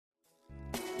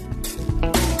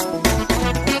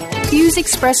views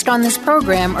expressed on this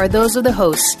program are those of the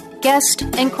hosts, guests,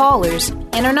 and callers,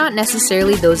 and are not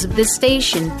necessarily those of this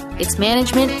station, its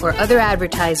management, or other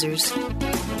advertisers.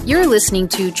 You're listening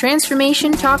to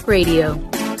Transformation Talk Radio.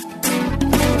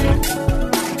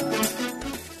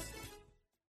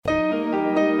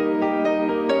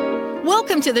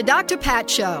 Welcome to the Dr. Pat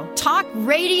Show. Talk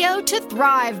radio to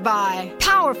thrive by.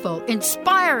 Powerful,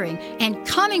 inspiring, and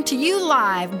coming to you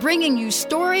live, bringing you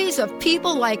stories of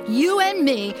people like you and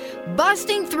me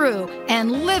busting through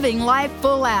and living life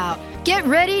full out. Get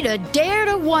ready to dare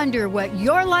to wonder what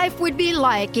your life would be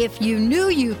like if you knew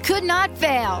you could not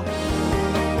fail.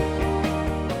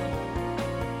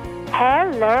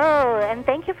 Hello, and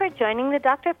thank you for joining the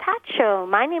Dr. Pat Show.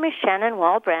 My name is Shannon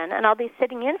Walbran, and I'll be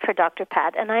sitting in for Dr.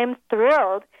 Pat, and I am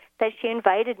thrilled that she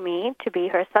invited me to be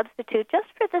her substitute just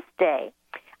for this day.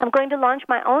 I'm going to launch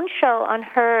my own show on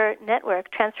her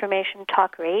network, Transformation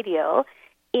Talk Radio,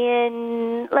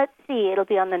 it'll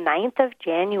be on the 9th of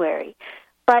January.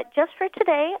 But just for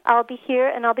today, I'll be here,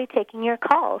 and I'll be taking your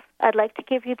calls. I'd like to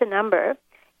give you the number.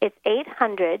 It's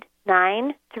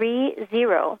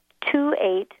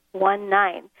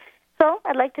 800-930-2819. So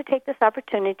I'd like to take this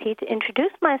opportunity to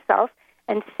introduce myself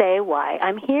and say why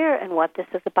I'm here and what this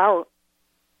is about.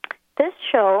 This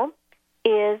show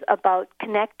is about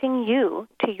connecting you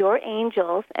to your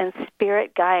angels and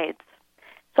spirit guides.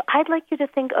 So I'd like you to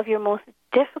think of your most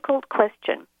difficult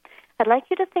question. I'd like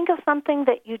you to think of something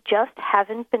that you just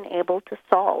haven't been able to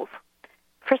solve.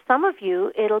 For some of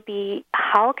you, it'll be,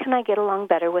 how can I get along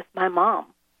better with my mom?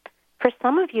 For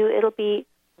some of you, it'll be,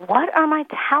 what are my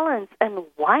talents and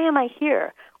why am I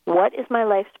here? What is my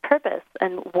life's purpose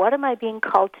and what am I being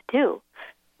called to do?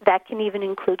 That can even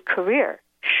include career.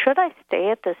 Should I stay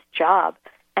at this job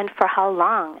and for how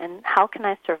long and how can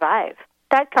I survive?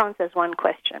 That counts as one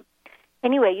question.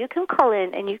 Anyway, you can call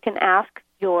in and you can ask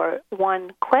your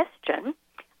one question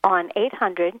on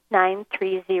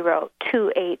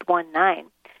 800-930-2819.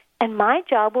 And my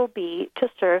job will be to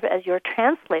serve as your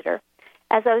translator.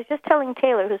 As I was just telling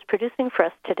Taylor, who's producing for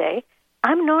us today,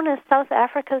 I'm known as South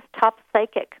Africa's top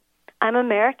psychic. I'm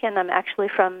American. I'm actually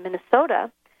from Minnesota,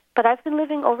 but I've been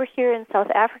living over here in South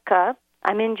Africa.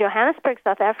 I'm in Johannesburg,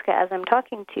 South Africa, as I'm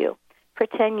talking to you, for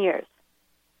 10 years.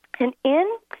 And in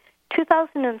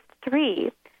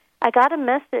 2003, I got a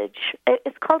message.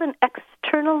 It's called an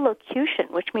external locution,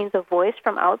 which means a voice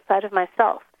from outside of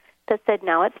myself that said,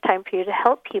 now it's time for you to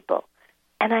help people.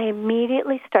 And I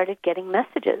immediately started getting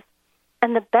messages.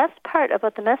 And the best part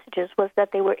about the messages was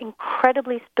that they were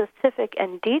incredibly specific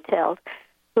and detailed,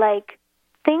 like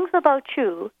things about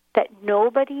you that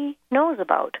nobody knows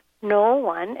about. No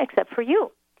one except for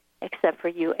you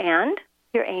and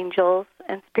your angels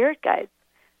and spirit guides.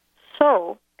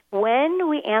 So when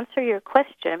we answer your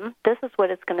question, this is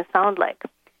what it's going to sound like.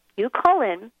 You call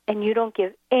in and you don't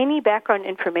give any background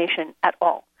information at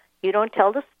all. You don't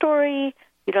tell the story.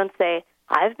 You don't say,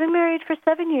 I've been married for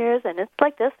 7 years and it's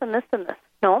like this and this and this.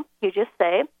 No, you just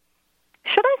say,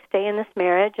 should I stay in this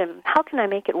marriage and how can I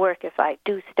make it work if I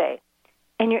do stay?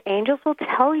 And your angels will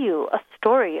tell you a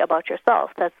story about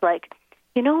yourself that's like,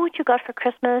 you know what you got for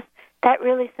Christmas? That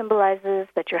really symbolizes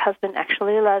that your husband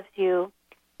actually loves you.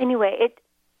 Anyway,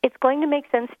 it's going to make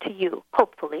sense to you,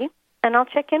 hopefully, and I'll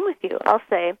check in with you. I'll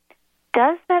say,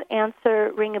 does that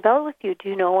answer ring a bell with you? Do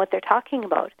you know what they're talking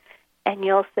about? And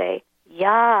you'll say,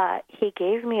 yeah, he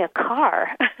gave me a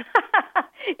car.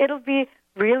 It'll be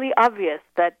really obvious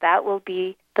that that will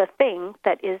be the thing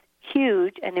that is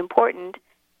huge and important,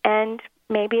 and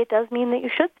maybe it does mean that you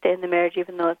should stay in the marriage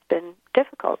even though it's been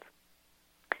difficult.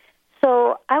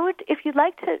 So if you'd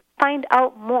like to find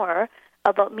out more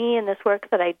about me and this work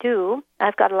that I do,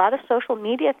 I've got a lot of social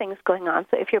media things going on.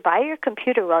 So if you're by your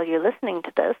computer while you're listening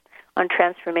to this on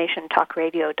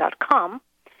transformationtalkradio.com,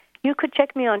 you could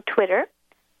check me on Twitter,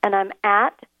 and I'm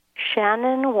at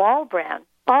Shannon Walbran.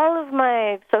 All of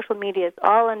my social media is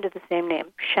all under the same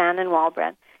name, Shannon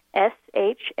Walbran,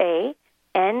 ShanonWalbran.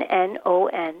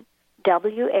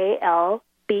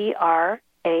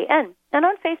 And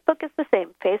on Facebook, it's the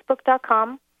same,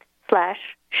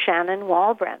 facebook.com/Shannon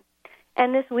Walbran.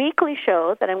 And this weekly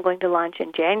show that I'm going to launch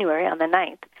in January on the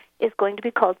 9th is going to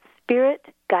be called Spirit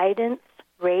Guidance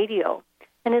Radio.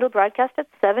 And it'll broadcast at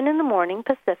 7 in the morning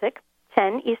Pacific,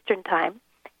 10 Eastern Time,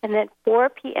 and then 4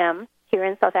 p.m. here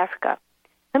in South Africa.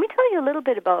 Let me tell you a little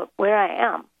bit about where I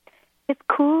am. It's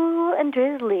cool and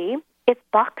drizzly. It's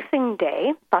Boxing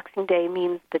Day. Boxing Day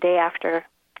means the day after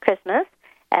Christmas,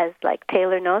 as like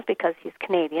Taylor knows because he's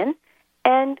Canadian.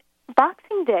 And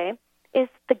Boxing Day is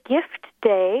the gift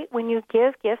day when you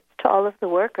give gifts to all of the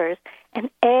workers, and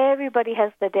everybody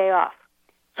has the day off.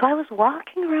 So I was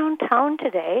walking around town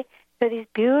today There were these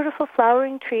beautiful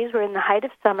flowering trees. We're in the height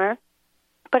of summer,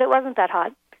 but it wasn't that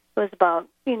hot. It was about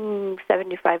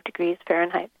 75 degrees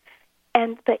Fahrenheit.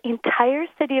 And the entire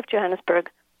city of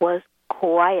Johannesburg was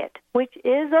quiet, which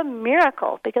is a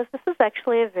miracle because this is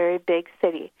actually a very big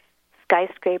city.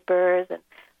 Skyscrapers and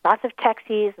lots of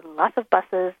taxis and lots of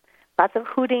buses, lots of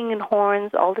hooting and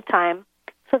horns all the time.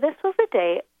 So this was a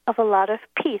day of a lot of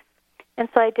peace. And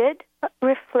so I did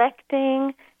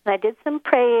reflecting, and I did some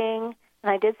praying,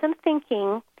 and I did some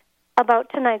thinking about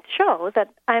tonight's show,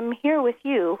 that I'm here with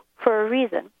you for a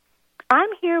reason. I'm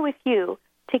here with you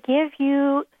to give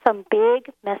you some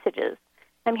big messages.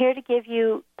 I'm here to give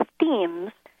you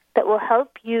themes that will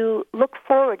help you look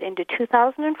forward into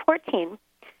 2014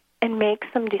 and make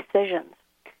some decisions.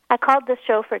 I called this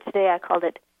show for today, I called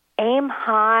it Aim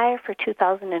High for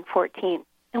 2014.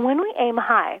 And when we aim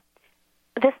high,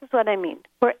 this is what I mean.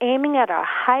 We're aiming at our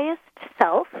highest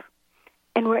self,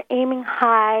 and we're aiming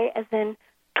high as in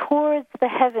towards the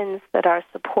heavens that are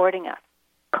supporting us.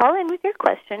 Call in with your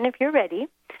question if you're ready.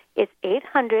 It's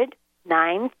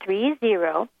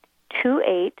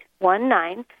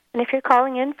 800-930-2819. And if you're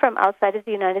calling in from outside of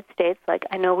the United States, like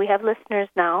I know we have listeners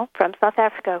now from South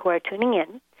Africa who are tuning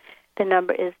in, the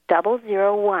number is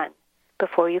 001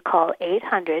 before you call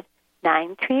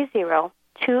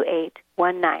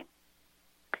 800-930-2819.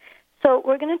 So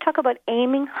we're going to talk about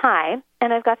aiming high,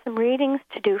 and I've got some readings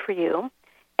to do for you,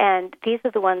 and these are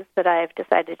the ones that I've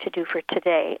decided to do for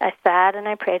today. I sat and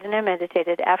I prayed and I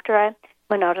meditated after I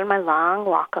went out on my long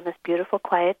walk on this beautiful,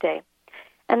 quiet day.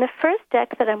 And the first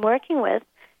deck that I'm working with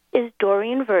is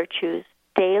Doreen Virtue's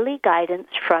Daily Guidance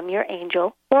from Your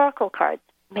Angel Oracle Cards.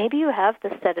 Maybe you have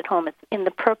this set at home. It's in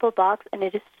the purple box, and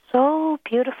it is so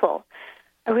beautiful.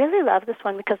 I really love this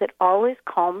one because it always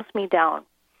calms me down.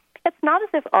 It's not as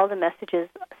if all the messages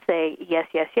say yes,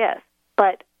 yes, yes,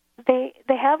 but they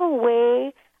have a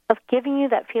way of giving you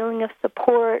that feeling of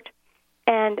support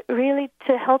and really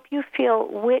to help you feel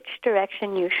which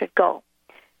direction you should go.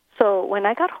 So when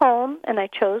I got home and I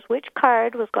chose which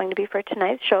card was going to be for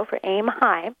tonight's show for Aim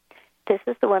High, this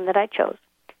is the one that I chose.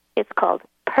 It's called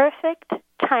Perfect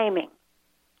Timing.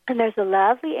 And there's a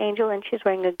lovely angel, and she's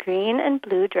wearing a green and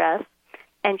blue dress,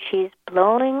 and she's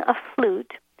blowing a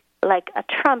flute like a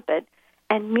trumpet,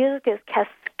 and music is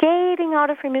cascading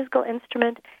out of her musical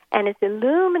instrument, and it's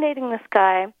illuminating the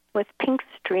sky with pink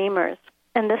streamers.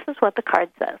 And this is what the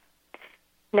card says.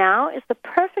 Now is the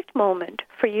perfect moment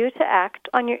for you to act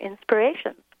on your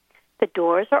inspirations. The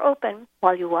doors are open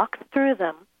while you walk through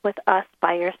them with us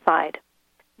by your side.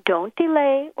 Don't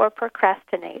delay or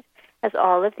procrastinate, as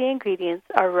all of the ingredients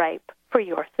are ripe for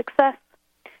your success.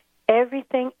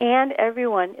 Everything and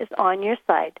everyone is on your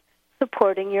side,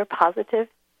 supporting your positive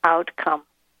outcome.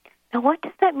 Now, what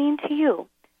does that mean to you?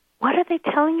 What are they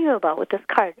telling you about with this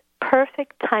card?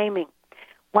 Perfect timing.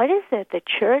 What is it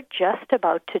that you're just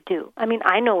about to do? I mean,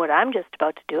 I know what I'm just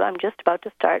about to do. I'm just about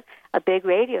to start a big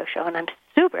radio show, and I'm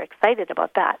super excited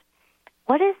about that.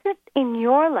 What is it in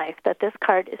your life that this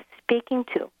card is speaking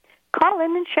to? Call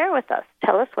in and share with us.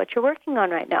 Tell us what you're working on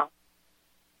right now.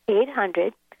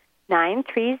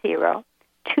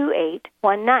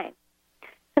 800-930-2819.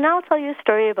 So now I'll tell you a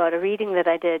story about a reading that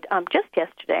I did just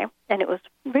yesterday, and it was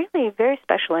really very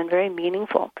special and very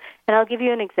meaningful. And I'll give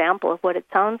you an example of what it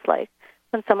sounds like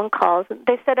when someone calls.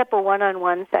 They set up a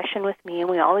one-on-one session with me, and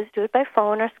we always do it by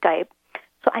phone or Skype.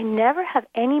 So I never have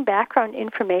any background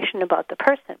information about the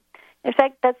person. In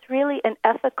fact, that's really an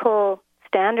ethical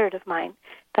standard of mine,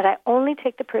 that I only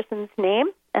take the person's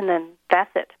name, and then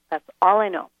that's it. That's all I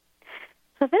know.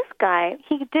 So this guy,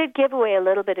 he did give away a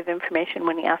little bit of information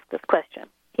when he asked this question.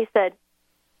 He said,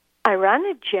 I run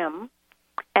a gym,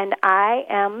 and I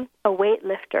am a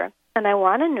weightlifter, and I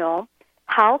want to know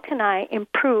how can I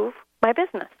improve my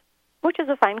business, which is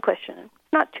a fine question.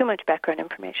 It's not too much background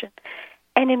information.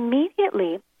 And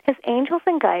immediately, his angels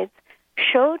and guides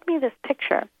showed me this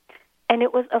picture, and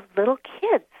it was of little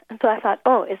kids. And so I thought,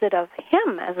 oh, is it of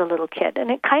him as a little kid? And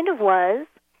it kind of was,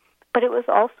 but it was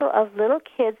also of little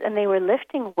kids, and they were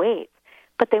lifting weights,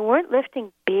 but they weren't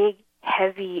lifting big,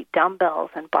 heavy dumbbells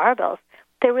and barbells.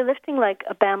 They were lifting like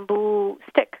a bamboo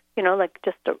stick, like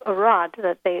just a rod,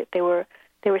 that they were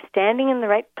standing in the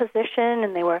right position,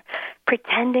 and they were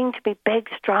pretending to be big,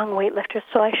 strong weightlifters.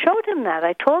 So I showed him that.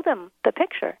 I told him the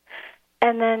picture.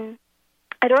 And then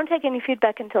I don't take any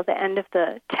feedback until the end of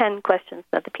the 10 questions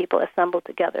that the people assemble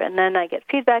together. And then I get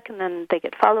feedback, and then they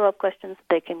get follow-up questions so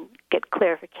they can get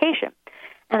clarification.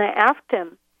 And I asked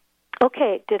him,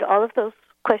 okay, did all of those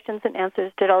questions and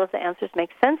answers, did all of the answers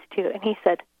make sense to you? And he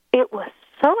said, it was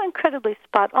so incredibly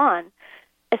spot on,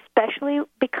 especially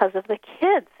because of the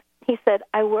kids. He said,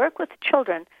 I work with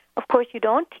children Of course, you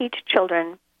don't teach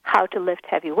children how to lift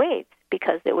heavy weights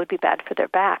because it would be bad for their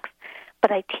backs.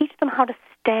 But I teach them how to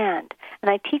stand,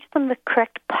 and I teach them the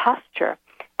correct posture,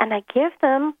 and I give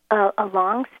them a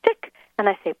long stick, and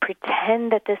I say,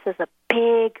 pretend that this is a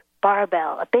big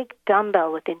barbell, a big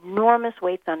dumbbell with enormous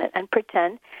weights on it, and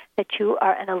pretend that you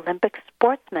are an Olympic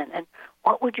sportsman, and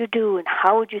what would you do, and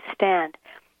how would you stand?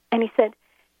 And he said,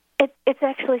 it's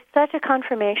actually such a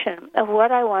confirmation of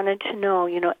what I wanted to know,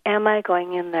 am I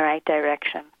going in the right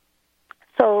direction?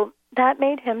 So that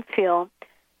made him feel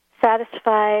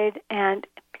satisfied, and,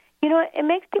 it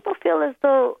makes people feel as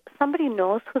though somebody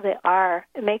knows who they are.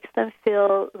 It makes them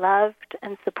feel loved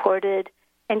and supported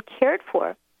and cared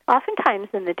for. Oftentimes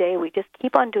in the day, we just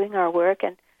keep on doing our work,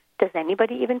 and does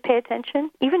anybody even pay attention?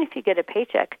 Even if you get a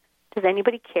paycheck, does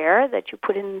anybody care that you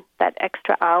put in that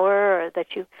extra hour or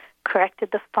that you corrected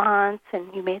the fonts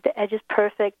and you made the edges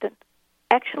perfect? And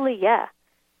actually, yeah,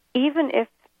 even if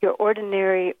your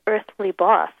ordinary earthly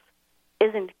boss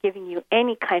isn't giving you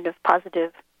any kind of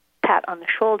positive pat on the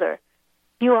shoulder,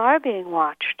 you are being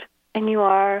watched, and you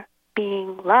are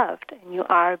being loved, and you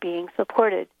are being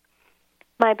supported.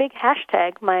 My big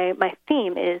hashtag, my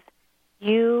theme is,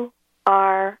 you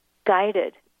are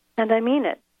guided. And I mean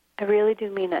it. I really do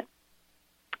mean it.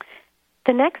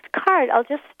 The next card, I'll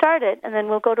just start it, and then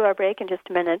we'll go to our break in just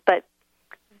a minute, but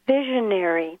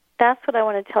visionary, that's what I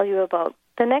want to tell you about.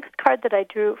 The next card that I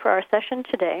drew for our session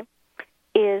today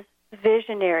is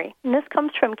visionary. And this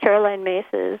comes from Caroline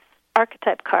Mace's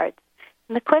archetype cards.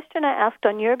 And the question I asked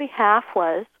on your behalf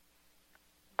was,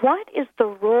 what is the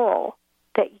role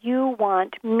that you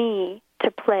want me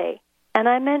to play? And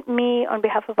I meant me on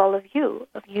behalf of all of you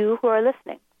who are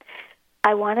listening.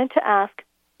 I wanted to ask,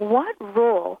 what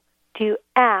role do you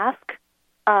ask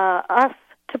us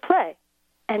to play?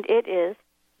 And it is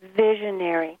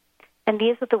visionary. And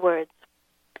these are the words: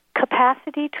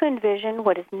 capacity to envision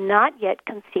what is not yet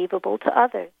conceivable to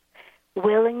others,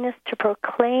 willingness to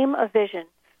proclaim a vision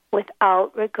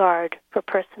without regard for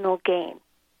personal gain.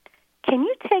 Can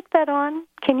you take that on?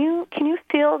 Can you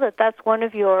feel that that's one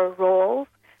of your roles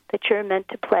that you're meant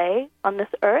to play on this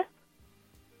earth?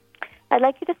 I'd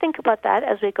like you to think about that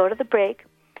as we go to the break.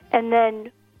 And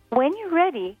then when you're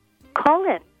ready, call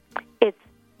in. It's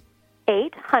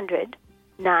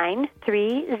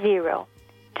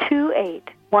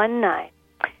 800-930-2819.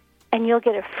 And you'll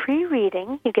get a free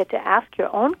reading. You get to ask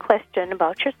your own question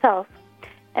about yourself,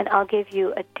 and I'll give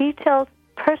you a detailed,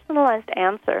 personalized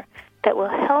answer that will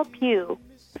help you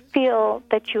feel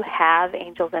that you have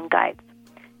angels and guides.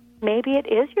 Maybe it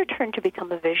is your turn to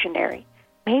become a visionary.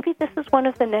 Maybe this is one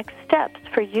of the next steps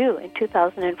for you in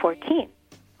 2014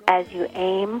 as you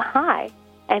aim high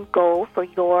and go for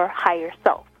your higher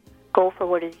self. Go for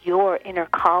what is your inner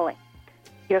calling,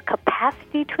 your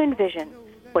capacity to envision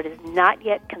what is not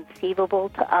yet conceivable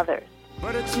to others.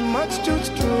 But it's much too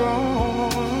strong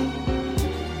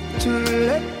to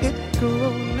let it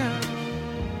go now.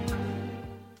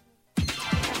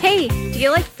 Hey, do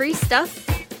you like free stuff?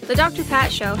 The Dr.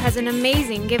 Pat Show has an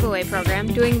amazing giveaway program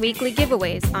doing weekly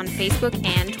giveaways on Facebook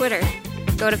and Twitter.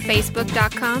 Go to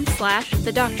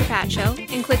facebook.com/The Dr. Pat Show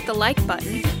and click the like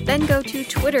button. Then go to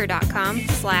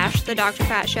twitter.com/The Dr.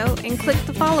 Pat Show and click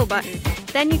the follow button.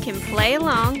 Then you can play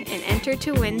along and enter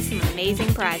to win some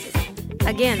amazing prizes.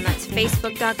 Again, that's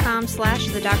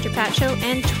facebook.com/The Dr. Pat Show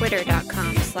and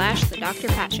twitter.com/The Dr.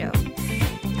 Pat Show.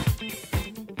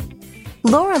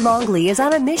 Laura Longley is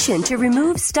on a mission to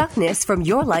remove stuckness from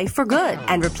your life for good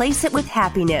and replace it with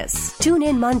happiness. Tune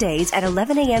in Mondays at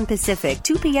 11 a.m. Pacific,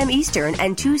 2 p.m. Eastern,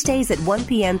 and Tuesdays at 1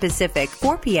 p.m. Pacific,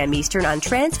 4 p.m. Eastern on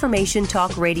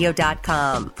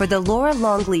TransformationTalkRadio.com for The Laura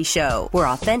Longley Show, where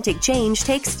authentic change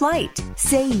takes flight.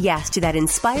 Say yes to that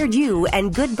inspired you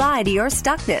and goodbye to your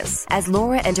stuckness as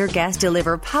Laura and her guests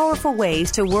deliver powerful ways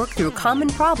to work through common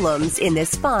problems in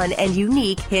this fun and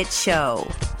unique hit show.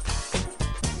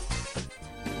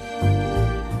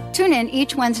 Tune in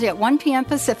each Wednesday at 1 p.m.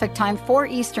 Pacific Time, 4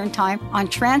 Eastern Time on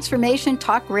Transformation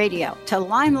Talk Radio to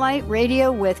Limelight Radio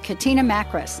with Katina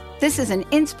Makris. This is an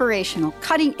inspirational,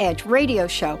 cutting-edge radio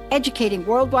show educating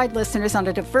worldwide listeners on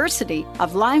a diversity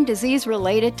of Lyme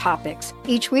disease-related topics.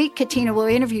 Each week, Katina will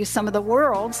interview some of the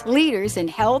world's leaders in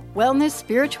health, wellness,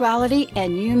 spirituality,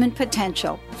 and human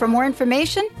potential. For more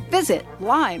information, visit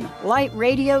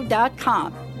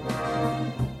limelightradio.com.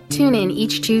 Tune in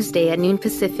each Tuesday at noon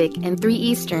Pacific and 3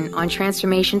 Eastern on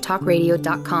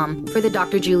TransformationTalkRadio.com for the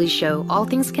Dr. Julie Show, All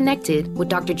Things Connected with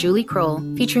Dr. Julie Kroll,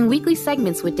 featuring weekly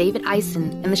segments with David Eisen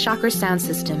and the Chakra Sound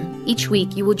System. Each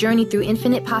week, you will journey through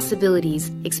infinite possibilities,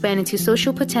 expand into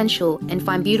social potential, and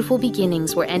find beautiful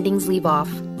beginnings where endings leave off.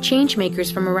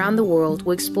 Changemakers from around the world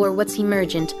will explore what's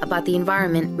emergent about the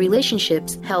environment,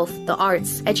 relationships, health, the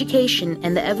arts, education,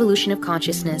 and the evolution of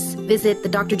consciousness. Visit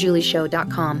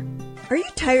thedrjulieshow.com. Are you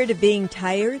tired of being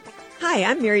tired? Hi,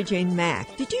 I'm Mary Jane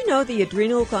Mack. Did you know the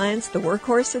adrenal glands, the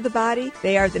workhorse of the body?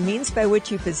 They are the means by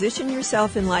which you position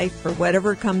yourself in life for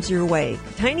whatever comes your way.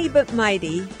 Tiny but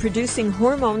mighty, producing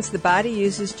hormones the body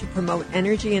uses to promote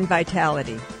energy and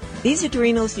vitality. These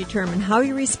adrenals determine how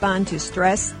you respond to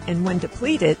stress, and when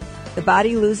depleted, the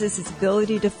body loses its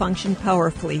ability to function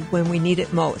powerfully when we need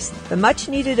it most. The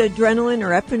much-needed adrenaline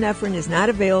or epinephrine is not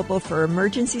available for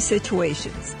emergency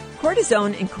situations.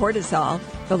 Cortisone and cortisol,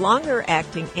 the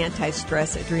longer-acting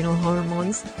anti-stress adrenal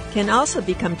hormones, can also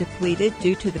become depleted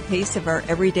due to the pace of our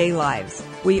everyday lives.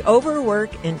 We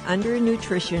overwork, and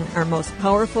undernutrition, our most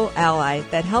powerful ally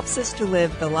that helps us to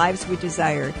live the lives we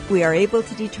desire. We are able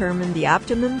to determine the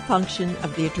optimum function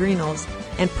of the adrenals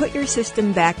and put your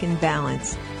system back in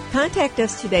balance. Contact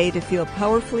us today to feel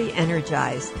powerfully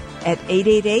energized at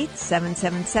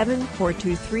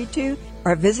 888-777-4232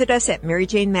 or visit us at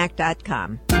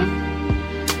maryjanemack.com.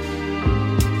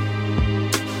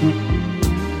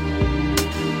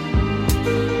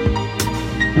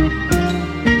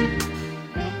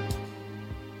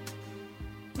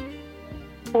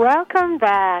 Welcome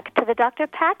back to the Dr.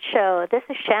 Pat Show. This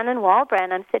is Shannon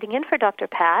Walbran. I'm sitting in for Dr.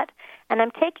 Pat, and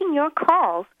I'm taking your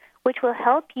calls, which will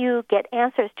help you get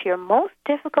answers to your most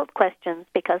difficult questions,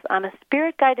 because I'm a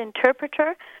spirit guide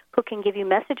interpreter who can give you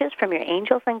messages from your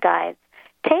angels and guides.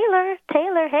 Taylor,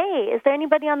 hey, is there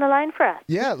anybody on the line for us?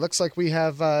 Yeah, it looks like we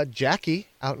have Jackie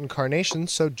out in Carnation.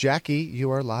 So, Jackie,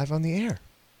 you are live on the air.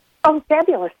 Oh,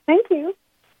 fabulous. Thank you.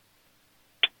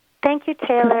 Thank you,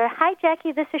 Taylor. Hi,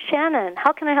 Jackie. This is Shannon.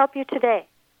 How can I help you today?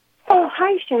 Oh,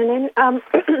 hi, Shannon.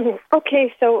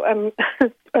 Okay, so I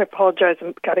apologize.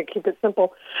 I've got to keep it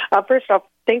simple. First off,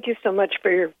 thank you so much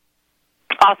for your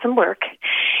awesome work.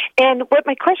 And what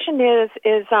my question is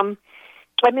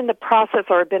I'm in the process,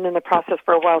 or I've been in the process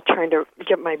for a while, trying to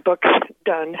get my book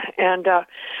done. And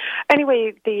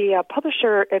anyway, the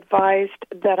publisher advised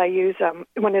that I use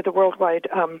one of the worldwide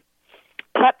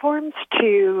platforms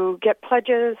to get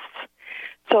pledges,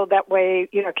 so that way,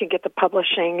 I can get the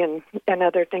publishing and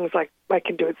other things, like I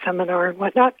can do a seminar and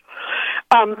whatnot.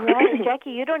 Right,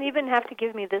 Jackie, you don't even have to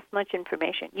give me this much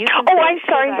information. You can I'm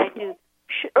sorry.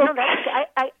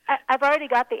 I've already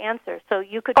got the answer. So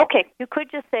you could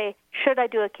just say, should I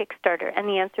do a Kickstarter? And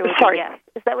the answer would be yes.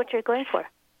 Is that what you're going for?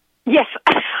 Yes.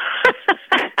 Okay.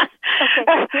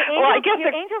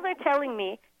 Your angels are telling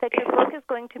me that your book is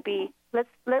going to be, let's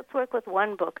work with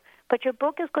one book, but your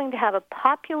book is going to have a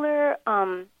popular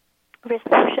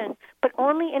reception, but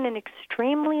only in an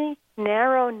extremely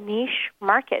narrow niche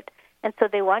market. And so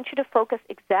they want you to focus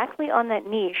exactly on that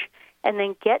niche, and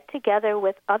then get together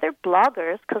with other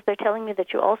bloggers, because they're telling me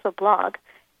that you also blog,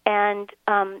 and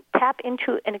tap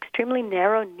into an extremely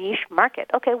narrow niche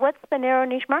market. Okay, what's the narrow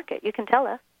niche market? You can tell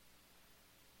us.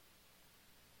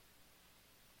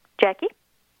 Jackie?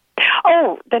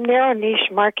 Oh, the narrow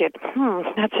niche market.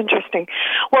 That's interesting.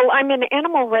 Well, I'm an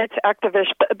animal rights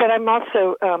activist, but I'm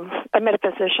also a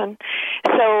metaphysician.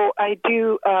 So I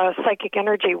do psychic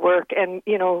energy work, and,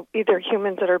 either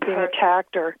humans that are being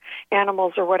attacked or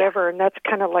animals or whatever, and that's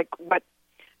kind of like what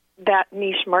that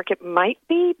niche market might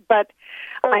be, but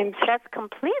that's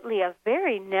completely a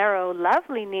very narrow,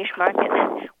 lovely niche market.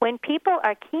 And when people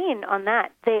are keen on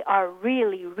that, they are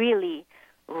really, really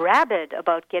rabid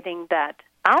about getting that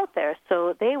out there,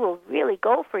 so they will really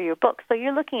go for your book. So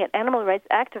you're looking at animal rights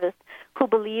activists who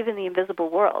believe in the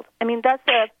invisible world. I mean,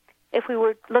 if we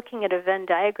were looking at a Venn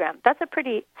diagram, that's a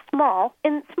pretty small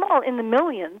in the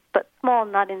millions, but small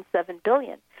not in 7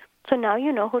 billion. So now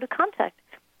you know who to contact.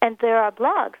 And there are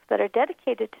blogs that are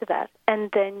dedicated to that, and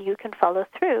then you can follow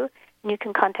through and you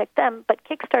can contact them. But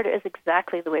Kickstarter is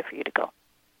exactly the way for you to go.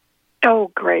 Oh,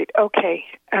 great. Okay,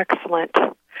 excellent.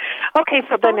 Okay,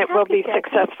 so then it will be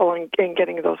successful in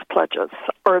getting those pledges,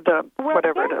 or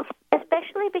whatever it is.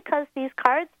 Especially because these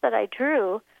cards that I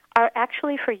drew are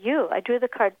actually for you. I drew the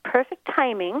card Perfect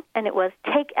Timing, and it was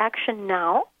Take Action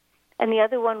Now, and the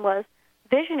other one was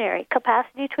Visionary,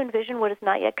 Capacity to Envision What Is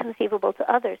Not Yet Conceivable to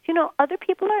Others. Other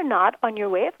people are not on your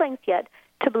wavelength yet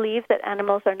to believe that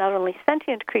animals are not only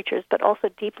sentient creatures, but also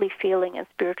deeply feeling and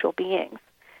spiritual beings.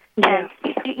 Yes.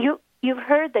 And you've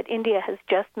heard that India has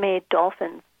just made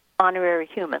dolphins honorary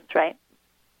humans, right?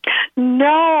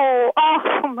 No.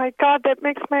 Oh, my God, that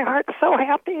makes my heart so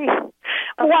happy.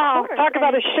 Wow, course, talk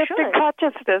about a and you shift in should.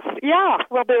 consciousness. Yeah,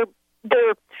 well, they're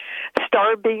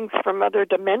star beings from other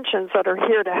dimensions that are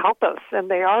here to help us,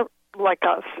 and they are like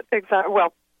us. Exactly.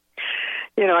 Well,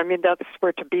 you know, I mean, that's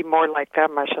we're to be more like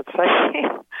them, I should say.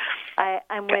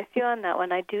 I'm with you on that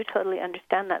one. I do totally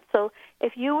understand that. So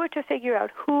if you were to figure out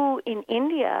who in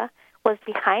India was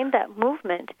behind that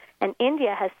movement, and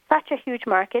India has such a huge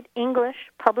market,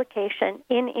 English publication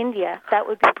in India, that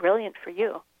would be brilliant for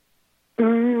you.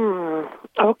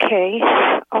 Okay.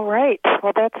 All right.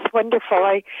 Well, that's wonderful.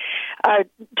 I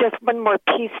just one more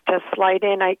piece to slide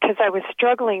in, because I was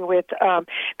struggling with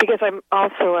because I'm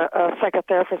also a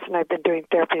psychotherapist and I've been doing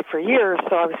therapy for years.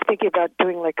 So I was thinking about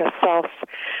doing like a self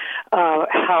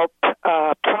help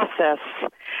process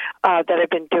that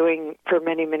I've been doing for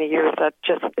many, many years. That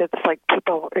just it's like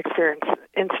people experience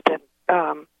instant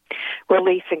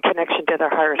relief and connection to their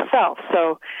higher self.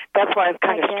 So that's why I'm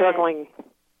kind of struggling.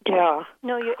 Yeah.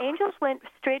 No, your angels went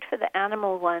straight for the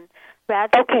animal one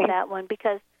rather than that one,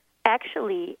 because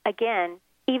actually, again,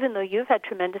 even though you've had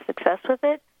tremendous success with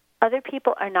it, other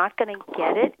people are not going to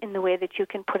get it in the way that you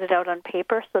can put it out on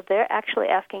paper. So they're actually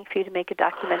asking for you to make a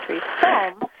documentary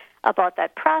film about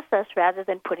that process rather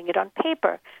than putting it on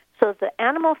paper. So the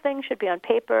animal thing should be on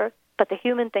paper, but the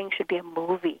human thing should be a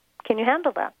movie. Can you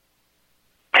handle that?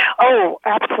 Oh,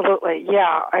 absolutely.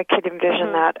 Yeah, I could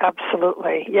envision that.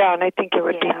 Absolutely. Yeah, and I think it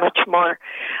would be much more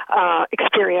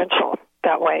experiential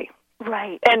that way.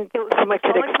 Right. And someone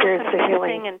could experience the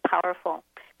healing. And powerful.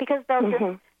 Because they'll just,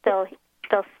 they'll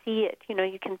see it. You know,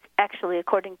 you can actually,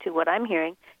 according to what I'm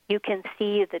hearing, you can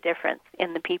see the difference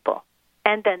in the people.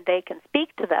 And then they can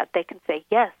speak to that. They can say,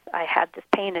 yes, I had this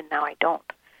pain and now I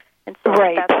don't. And so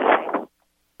that's why.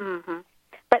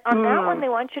 But on that one, they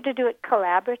want you to do it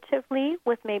collaboratively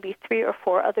with maybe 3 or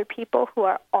 4 other people who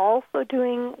are also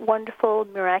doing wonderful,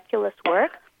 miraculous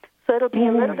work. So it'll be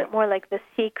a little bit more like The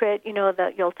Secret, you know,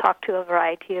 that you'll talk to a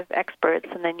variety of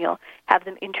experts and then you'll have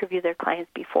them interview their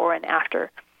clients before and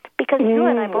after. Because you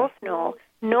and I both know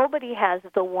nobody has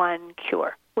the one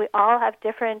cure. We all have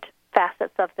different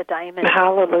facets of the diamond.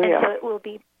 Hallelujah. And so it will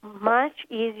be much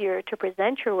easier to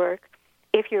present your work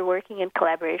if you're working in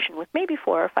collaboration with maybe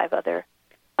 4 or 5 other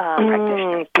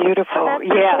practitioners. Beautiful. So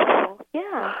yes. Cool.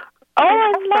 Yeah. Oh,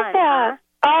 I love that. Huh?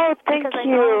 Oh, thank because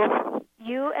you. I know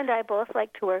you and I both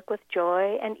like to work with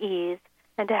joy and ease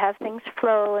and to have things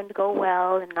flow and go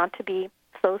well and not to be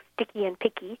so sticky and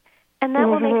picky. And that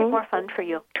will make it more fun for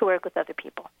you to work with other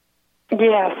people.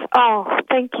 Yes. Oh,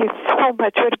 thank you so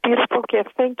much. What a beautiful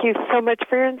gift. Thank you so much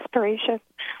for your inspiration.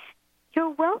 You're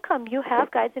welcome. You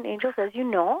have guides and angels, as you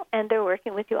know, and they're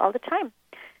working with you all the time.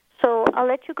 So I'll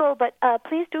let you go, but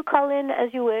please do call in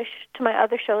as you wish to my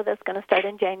other show that's going to start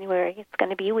in January. It's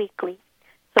going to be weekly.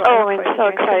 So I'm so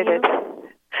excited.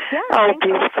 Yeah, oh,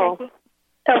 beautiful.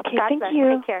 Okay, God thank bless.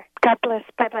 you. Take care. God bless.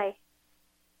 Bye-bye.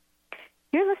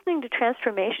 You're listening to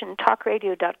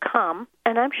TransformationTalkRadio.com,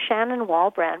 and I'm Shannon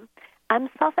Walbran. I'm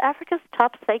South Africa's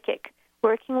top psychic,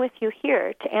 working with you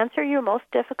here to answer your most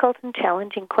difficult and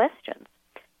challenging questions.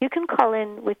 You can call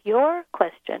in with your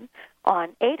question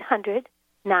on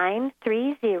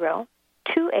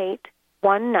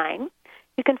 800-930-2819.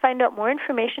 You can find out more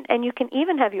information, and you can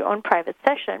even have your own private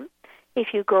session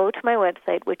if you go to my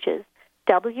website, which is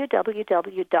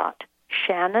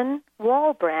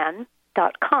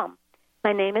www.shannonwalbran.com.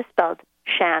 My name is spelled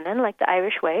Shannon, like the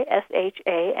Irish way,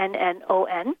 Shannon,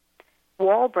 Walbran,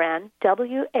 Walbran.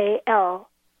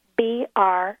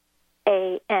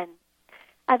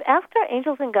 I've asked our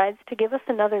angels and guides to give us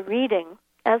another reading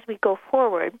as we go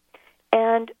forward,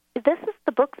 and this is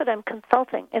the book that I'm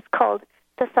consulting. It's called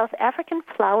The South African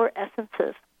Flower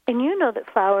Essences, and you know that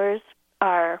flowers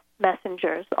are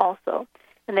messengers also,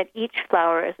 and that each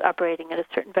flower is operating at a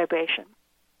certain vibration.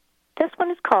 This one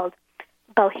is called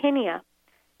Bauhinia,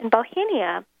 and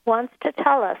Bauhinia wants to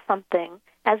tell us something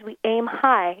as we aim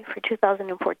high for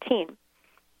 2014.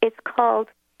 It's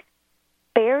called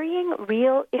Burying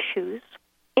Real Issues,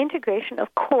 Integration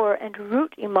of Core and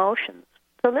Root Emotions.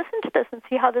 So listen to this and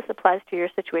see how this applies to your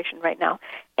situation right now.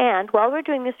 And while we're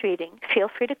doing this reading, feel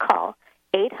free to call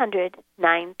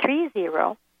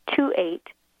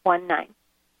 800-930-2819.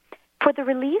 For the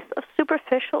release of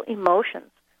superficial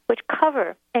emotions, which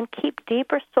cover and keep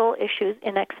deeper soul issues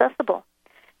inaccessible.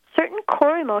 Certain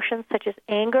core emotions such as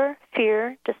anger,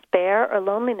 fear, despair, or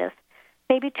loneliness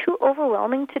may be too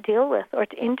overwhelming to deal with or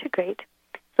to integrate.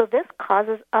 So this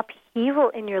causes upheaval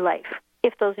in your life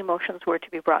if those emotions were to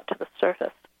be brought to the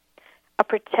surface. A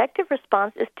protective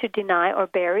response is to deny or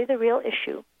bury the real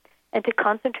issue and to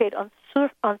concentrate on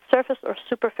surface or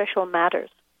superficial matters.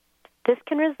 This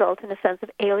can result in a sense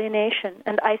of alienation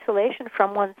and isolation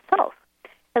from oneself,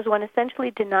 as one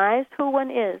essentially denies who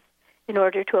one is in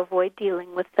order to avoid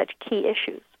dealing with such key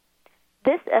issues.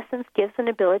 This essence gives an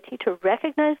ability to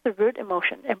recognize the root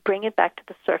emotion and bring it back to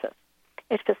the surface.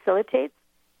 It facilitates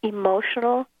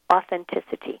emotional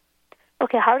authenticity.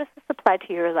 Okay, how does this apply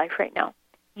to your life right now?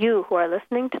 You who are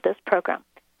listening to this program,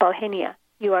 Bauhinia,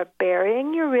 you are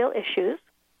burying your real issues.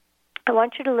 I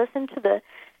want you to listen to the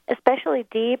especially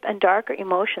deep and darker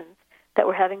emotions that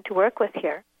we're having to work with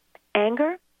here.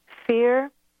 Anger, fear,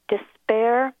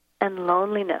 despair, and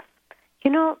loneliness.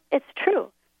 You know, it's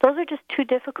true. Those are just too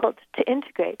difficult to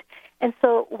integrate. And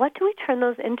so what do we turn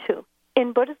those into?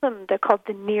 In Buddhism, they're called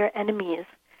the near enemies.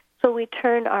 So we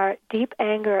turn our deep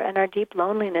anger and our deep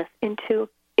loneliness into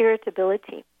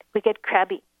irritability. We get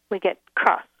crabby. We get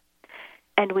cross.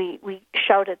 And we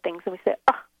shout at things and we say,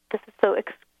 oh, this is so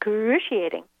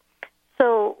excruciating.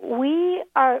 So we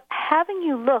are having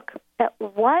you look at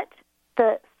what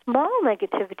the small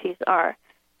negativities are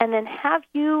and then have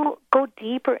you go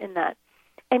deeper in that.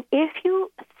 And if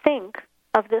you think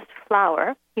of this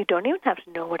flower, you don't even have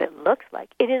to know what it looks like.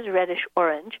 It is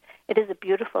reddish-orange. It is a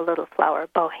beautiful little flower,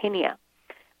 Bauhinia.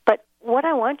 But what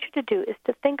I want you to do is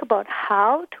to think about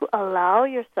how to allow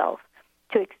yourself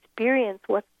to experience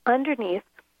what's underneath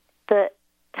the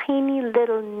tiny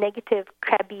little negative,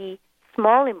 crabby,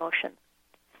 small emotions.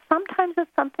 Sometimes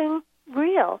it's something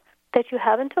real that you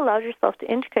haven't allowed yourself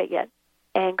to integrate yet.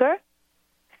 Anger,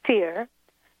 fear,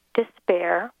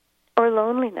 despair, or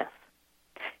loneliness.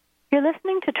 You're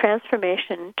listening to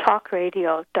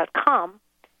TransformationTalkRadio.com,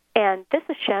 and this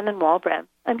is Shannon Walbran.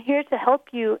 I'm here to help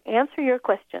you answer your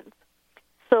questions.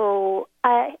 So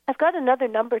I've got another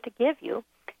number to give you.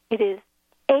 It is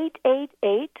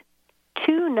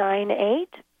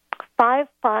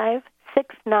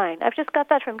 888-298-5569. I've just got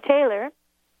that from Taylor.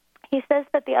 He says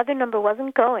that the other number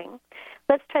wasn't going.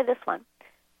 Let's try this one.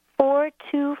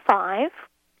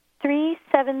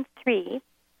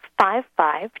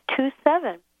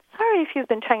 425-373-5527. Sorry if you've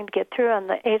been trying to get through on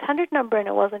the 800 number and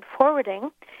it wasn't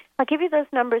forwarding. I'll give you those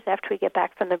numbers after we get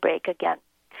back from the break again.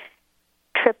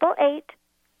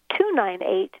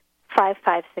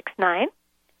 888-298-5569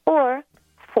 or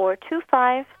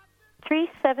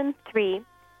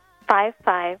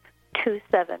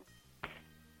 425-373-5527.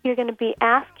 You're going to be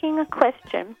asking a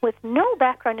question with no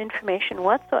background information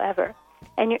whatsoever,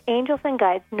 and your angels and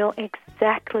guides know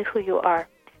exactly who you are.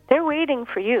 They're waiting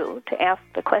for you to ask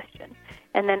the question,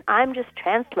 and then I'm just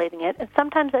translating it, and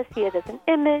sometimes I see it as an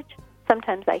image,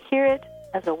 sometimes I hear it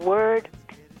as a word.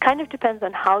 Kind of depends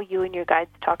on how you and your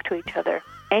guides talk to each other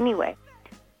anyway.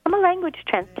 I'm a language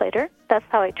translator. That's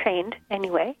how I trained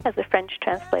anyway, as a French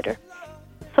translator.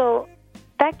 So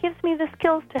that gives me the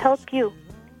skills to help you.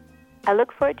 I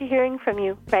look forward to hearing from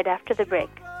you right after the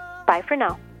break. Bye for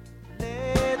now.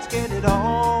 Let's get it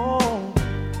on.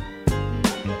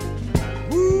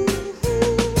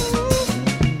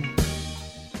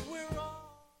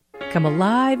 Come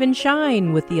alive and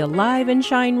shine with the Alive and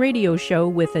Shine radio show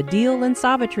with Adil and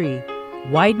Savitri.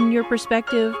 Widen your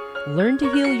perspective, learn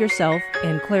to heal yourself,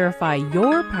 and clarify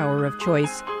your power of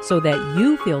choice so that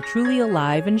you feel truly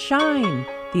alive and shine.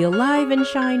 The Alive and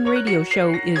Shine radio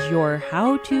show is your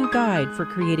how-to guide for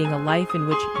creating a life in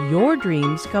which your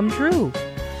dreams come true.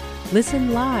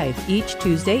 Listen live each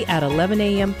Tuesday at 11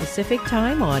 a.m. Pacific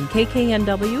Time on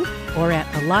KKNW or at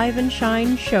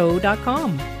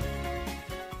aliveandshineshow.com.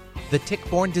 The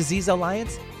Tick-Borne Disease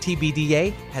Alliance,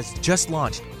 TBDA, has just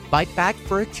launched Bite Back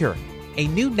for a Cure, a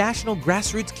new national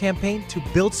grassroots campaign to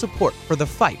build support for the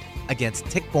fight against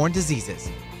tick-borne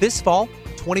diseases. This fall,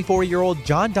 24-year-old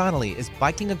John Donnelly is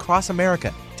biking across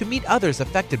America to meet others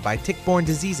affected by tick-borne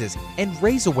diseases and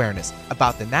raise awareness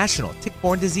about the national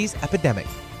tick-borne disease epidemic.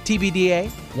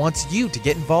 TBDA wants you to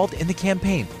get involved in the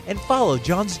campaign and follow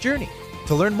John's journey.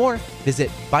 To learn more, visit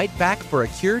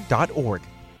bitebackforacure.org.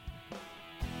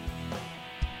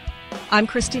 I'm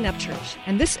Christine Upchurch,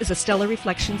 and this is a Stellar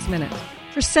Reflections Minute.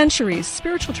 For centuries,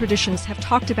 spiritual traditions have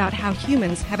talked about how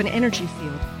humans have an energy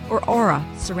field, or aura,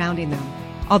 surrounding them.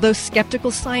 Although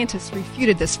skeptical scientists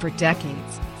refuted this for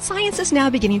decades, science is now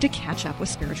beginning to catch up with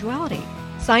spirituality.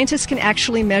 Scientists can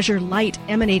actually measure light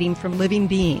emanating from living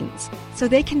beings, so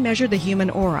they can measure the human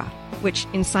aura, which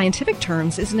in scientific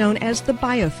terms is known as the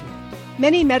biofield.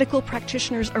 Many medical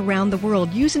practitioners around the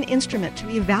world use an instrument to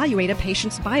evaluate a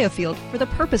patient's biofield for the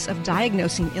purpose of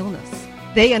diagnosing illness.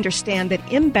 They understand that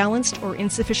imbalanced or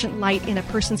insufficient light in a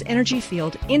person's energy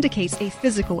field indicates a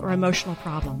physical or emotional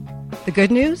problem. The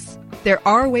good news? There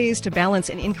are ways to balance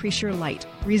and increase your light,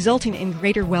 resulting in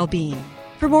greater well-being.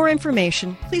 For more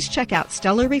information, please check out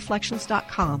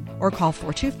stellarreflections.com or call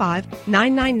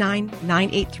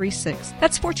 425-999-9836.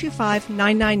 That's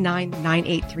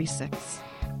 425-999-9836.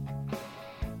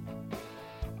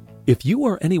 If you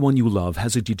or anyone you love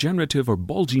has a degenerative or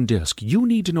bulging disc, you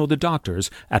need to know the doctors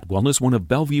at Wellness One of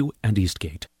Bellevue and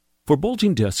Eastgate. For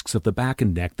bulging discs of the back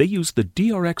and neck, they use the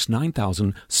DRX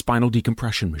 9000 spinal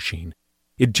decompression machine.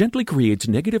 It gently creates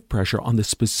negative pressure on the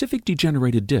specific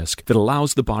degenerated disc that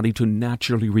allows the body to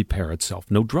naturally repair itself.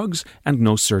 No drugs and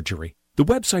no surgery. The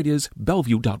website is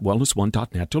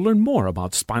bellevue.wellness1.net to learn more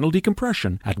about spinal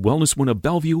decompression at Wellness One of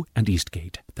Bellevue and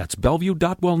Eastgate. That's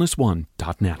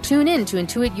bellevue.wellness1.net. Tune in to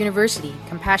Intuit University,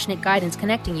 compassionate guidance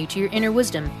connecting you to your inner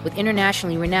wisdom with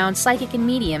internationally renowned psychic and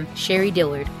medium Sherry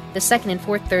Dillard, the second and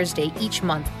fourth Thursday each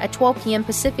month at 12 p.m.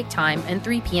 Pacific Time and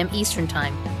 3 p.m. Eastern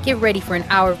Time. Get ready for an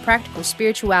hour of practical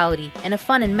spirituality and a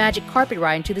fun and magic carpet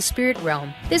ride into the spirit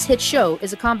realm. This hit show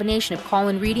is a combination of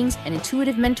call-in readings and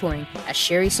intuitive mentoring as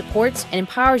Sherry supports and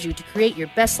empowers you to create your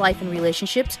best life in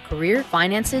relationships, career,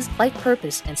 finances, life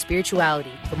purpose, and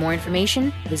spirituality. For more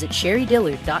information, visit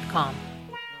sherrydillard.com.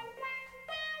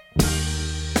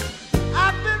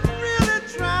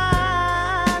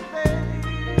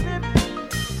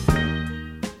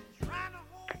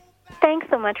 Thanks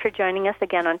so much for joining us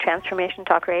again on Transformation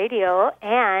Talk Radio.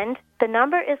 And the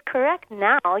number is correct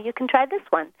now. You can try this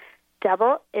one.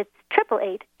 It's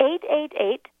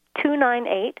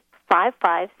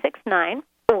 888-888-298-5569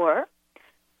 or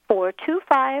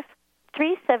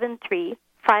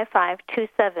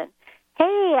 425-373-5527.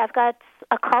 Hey, I've got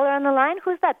a caller on the line.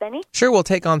 Who's that, Benny? Sure, we'll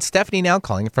take on Stephanie now,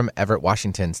 calling from Everett,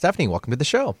 Washington. Stephanie, welcome to the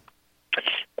show.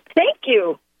 Thank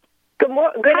you. Good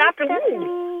afternoon.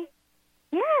 Stephanie.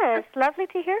 Yes, lovely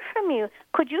to hear from you.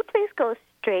 Could you please go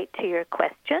straight to your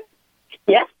question?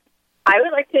 Yes. I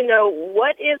would like to know,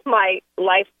 what is my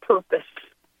life purpose?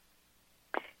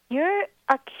 You're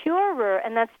a curer,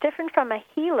 and that's different from a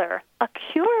healer. A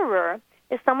curer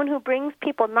is someone who brings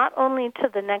people not only to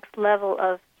the next level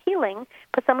of healing,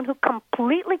 but someone who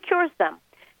completely cures them.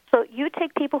 So you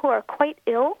take people who are quite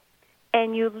ill,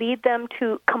 and you lead them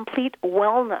to complete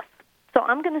wellness. So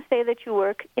I'm going to say that you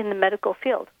work in the medical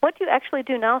field. What do you actually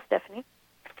do now, Stephanie?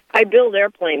 I build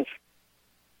airplanes.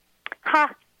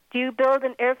 Ha! Do you build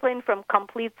an airplane from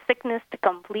complete sickness to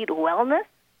complete wellness?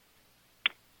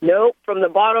 No, from the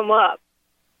bottom up.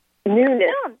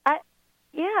 Newness. No,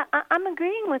 I'm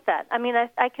agreeing with that. I mean,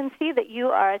 I can see that you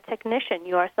are a technician.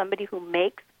 You are somebody who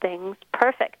makes things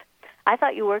perfect. I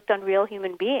thought you worked on real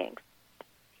human beings.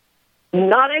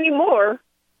 Not anymore.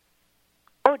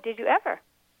 Oh, did you ever?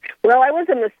 Well, I was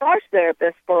a massage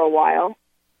therapist for a while.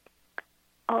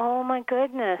 Oh, my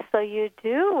goodness. So you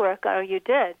do work, or you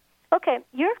did. Okay,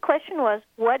 your question was,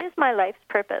 what is my life's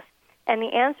purpose? And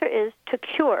the answer is to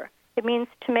cure. It means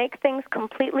to make things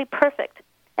completely perfect.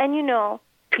 And you know,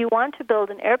 you want to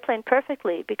build an airplane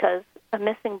perfectly because a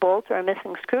missing bolt or a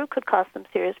missing screw could cause some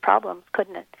serious problems,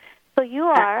 couldn't it? So you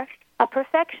are a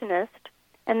perfectionist,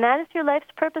 and that is your life's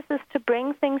purpose, is to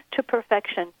bring things to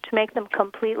perfection, to make them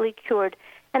completely cured.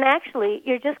 And actually,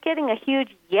 you're just getting a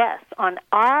huge yes on,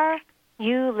 are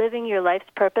you living your life's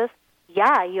purpose?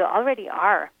 Yeah, you already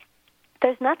are.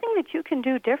 There's nothing that you can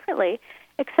do differently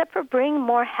except for bring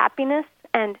more happiness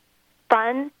and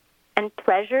fun and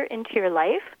pleasure into your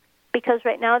life, because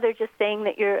right now they're just saying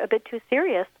that you're a bit too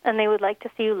serious and they would like to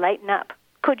see you lighten up.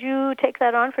 Could you take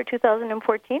that on for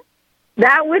 2014?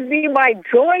 That would be my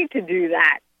joy to do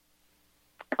that.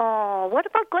 Oh, what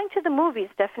about going to the movies,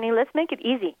 Stephanie? Let's make it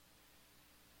easy.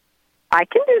 I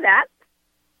can do that.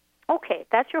 Okay,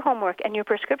 that's your homework. And your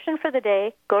prescription for the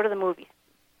day, go to the movies.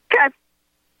 Okay.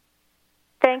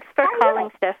 Thanks for calling,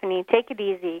 Stephanie. Take it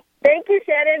easy. Thank you,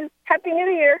 Shannon. Happy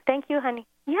New Year. Thank you, honey.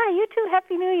 Yeah, you too.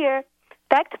 Happy New Year.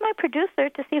 Back to my producer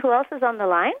to see who else is on the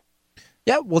line.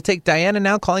 Yeah, we'll take Diana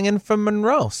now, calling in from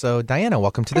Monroe. So, Diana,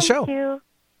 welcome to the show. Thank you.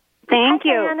 Thank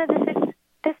you. Diana,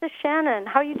 this is Shannon.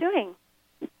 How are you doing?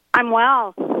 I'm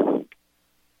well.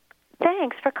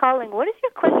 Thanks for calling. What is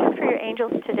your question for your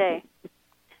angels today?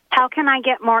 How can I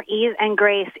get more ease and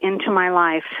grace into my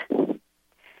life?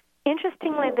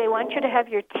 Interestingly, they want you to have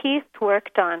your teeth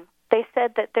worked on. They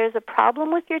said that there's a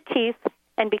problem with your teeth,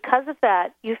 and because of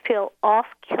that, you feel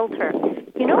off-kilter.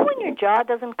 You know when your jaw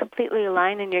doesn't completely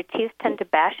align and your teeth tend to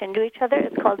bash into each other?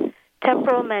 It's called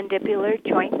temporomandibular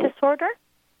joint disorder.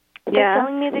 They're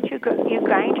telling me that you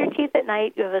grind your teeth at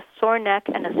night, you have a sore neck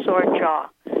and a sore jaw.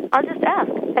 I'll just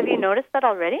ask, have you noticed that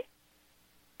already?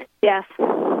 Yes.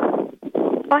 Oh,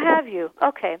 have you?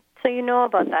 Okay, so you know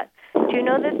about that. Do you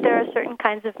know that there are certain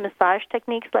kinds of massage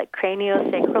techniques like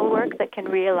craniosacral work that can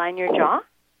realign your jaw?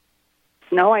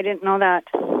 No, I didn't know that.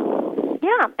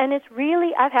 Yeah, and it's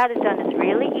really, I've had it done. It's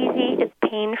really easy. It's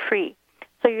pain-free.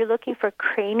 So you're looking for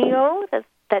cranio,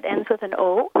 that ends with an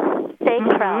O,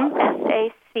 sacral,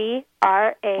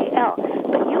 S-A-C-R-A-L.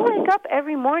 But you wake up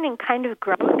every morning kind of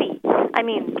grumpy. I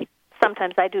mean,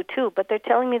 sometimes I do too, but they're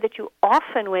telling me that you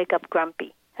often wake up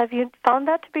grumpy. Have you found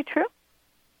that to be true?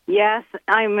 Yes,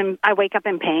 I wake up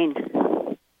in pain.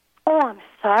 Oh, I'm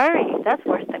sorry. That's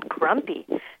worse than grumpy.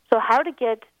 So how to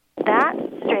get that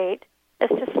straight is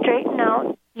to straighten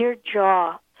out your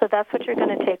jaw. So that's what you're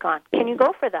going to take on. Can you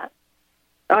go for that?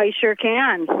 I sure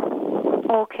can.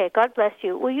 Okay, God bless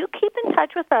you. Will you keep in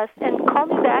touch with us and call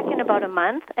me back in about a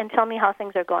month and tell me how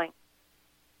things are going?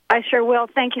 I sure will.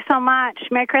 Thank you so much.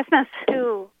 Merry Christmas.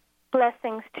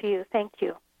 Blessings to you. Thank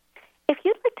you. If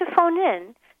you'd like to phone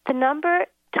in, the number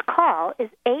to call is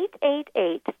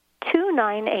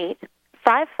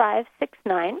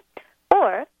 888-298-5569,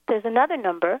 or there's another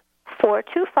number,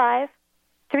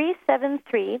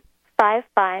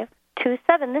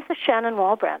 425-373-5527. This is Shannon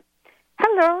Walbran.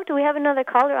 Hello, do we have another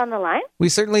caller on the line? We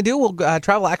certainly do. We'll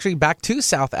travel actually back to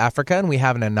South Africa, and we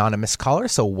have an anonymous caller,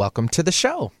 so welcome to the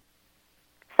show.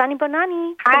 Sani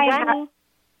Bonani. Hi,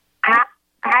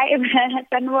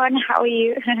 Sanwan. How are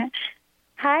you?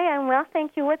 Hi, I'm well,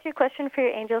 thank you. What's your question for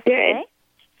your angels today?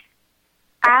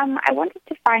 I wanted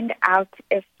to find out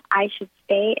if I should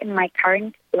stay in my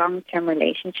current long-term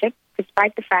relationship,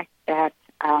 despite the fact that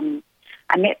I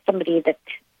met somebody that,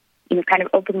 kind of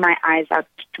opened my eyes out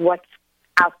to what's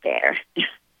out there.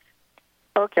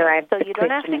 Okay, so you don't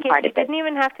have to you didn't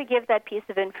even have to give that piece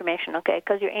of information, okay?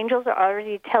 Because your angels are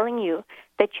already telling you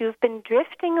that you've been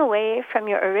drifting away from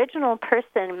your original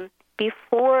person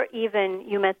before even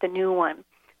you met the new one.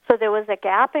 So there was a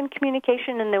gap in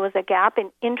communication and there was a gap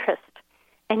in interest.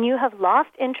 And you have lost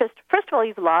interest. First of all,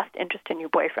 you've lost interest in your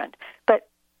boyfriend. But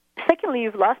secondly,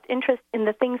 you've lost interest in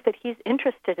the things that he's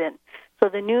interested in. So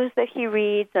the news that he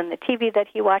reads and the TV that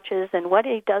he watches and what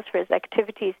he does for his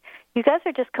activities, you guys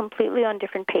are just completely on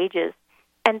different pages.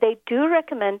 And they do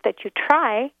recommend that you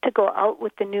try to go out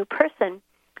with the new person.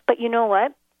 But you know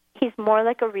what? He's more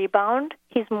like a rebound.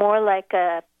 He's more like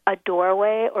a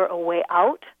doorway or a way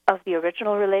out of the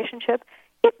original relationship.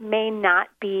 It may not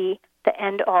be the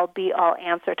end-all, be-all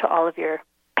answer to all of your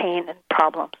pain and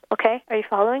problems. Okay? Are you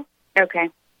following? Okay.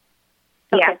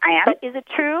 Yeah, I am. But is it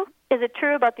true? Is it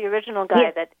true about the original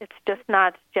guy that it's just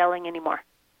not gelling anymore?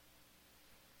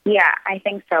 Yeah, I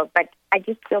think so. But I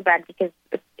just feel bad because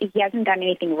he hasn't done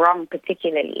anything wrong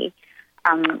particularly.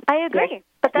 I agree.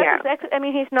 But that's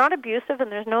exactly, he's not abusive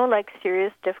and there's no,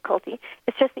 serious difficulty.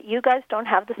 It's just that you guys don't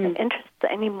have the same interests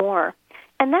anymore.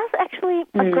 And that's actually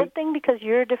a good thing because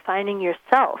you're defining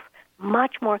yourself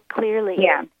much more clearly.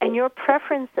 Yeah. And your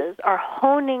preferences are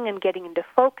honing and getting into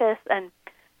focus. And,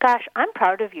 gosh, I'm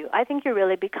proud of you. I think you're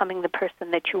really becoming the person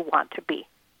that you want to be.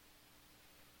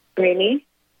 Really?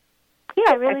 Yeah,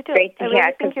 I really do. Great to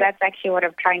hear, because that's actually what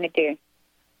I'm trying to do.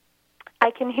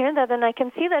 I can hear that, and I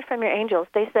can see that from your angels.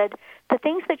 They said the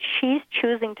things that she's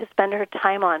choosing to spend her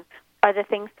time on are the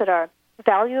things that are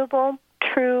valuable,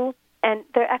 true, and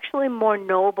they're actually more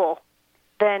noble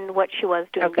than what she was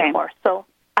doing before. So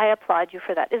I applaud you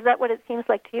for that. Is that what it seems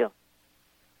like to you?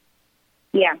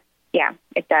 Yeah,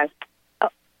 it does.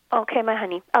 Oh, okay, my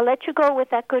honey. I'll let you go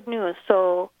with that good news,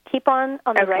 so keep on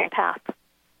the right path.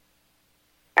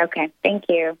 Okay, thank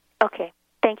you. Okay,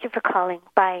 thank you for calling.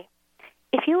 Bye.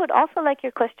 If you would also like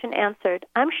your question answered,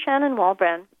 I'm Shannon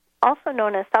Walbran, also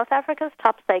known as South Africa's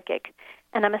top psychic,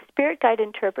 and I'm a spirit guide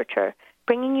interpreter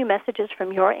bringing you messages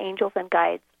from your angels and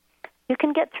guides. You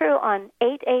can get through on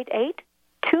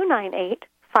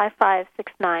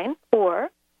 888-298-5569 or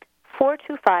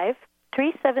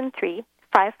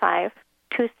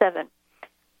 425-373-5527.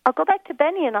 I'll go back to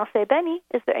Benny and I'll say, Benny,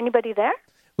 is there anybody there?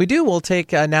 We do. We'll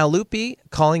take now Loopy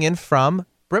calling in from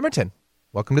Bremerton.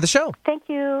 Welcome to the show. Thank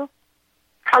you.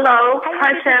 Hello.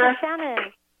 Hi, Shannon.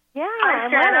 Shannon. Yeah, hi,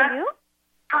 Shannon. You?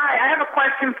 Hi, I have a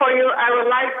question for you. I would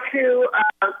like to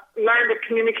learn to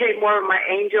communicate more with my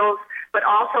angels, but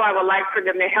also I would like for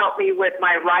them to help me with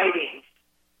my writing.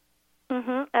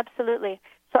 Absolutely.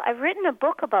 So I've written a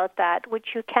book about that,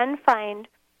 which you can find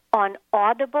on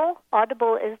Audible.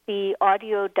 Audible is the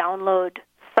audio download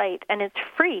site, and it's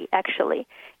free, actually.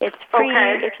 It's free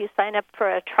if you sign up for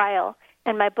a trial.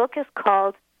 And my book is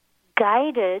called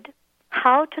Guided: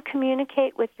 How to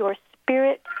Communicate with Your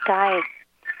Spirit Guides.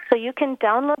 So you can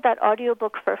download that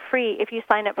audiobook for free if you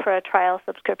sign up for a trial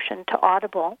subscription to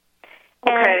Audible.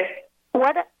 And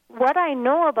what I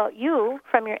know about you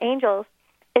from your angels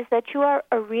is that you are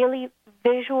a really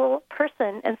visual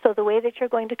person, and so the way that you're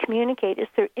going to communicate is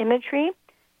through imagery,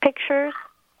 pictures,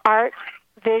 art,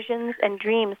 visions, and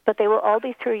dreams, but they will all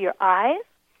be through your eyes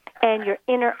and your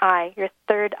inner eye, your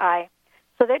third eye.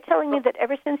 So they're telling me that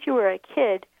ever since you were a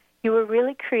kid, you were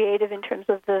really creative in terms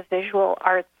of the visual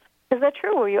arts. Is that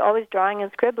true? Were you always drawing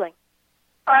and scribbling?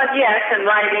 Yes, and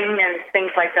writing and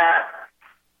things like that.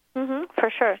 For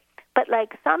sure. But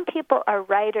like some people are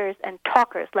writers and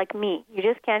talkers, like me. You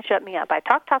just can't shut me up. I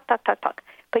talk.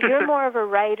 But you're more of a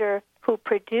writer who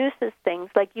produces things.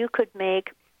 Like you could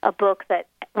make a book that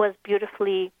was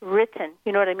beautifully written.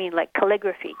 You know what I mean? Like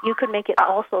calligraphy. You could make it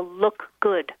also look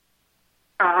good.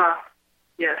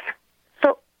 Yes.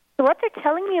 So what they're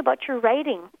telling me about your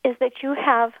writing is that you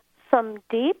have some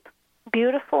deep,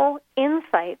 beautiful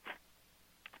insights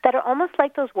that are almost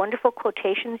like those wonderful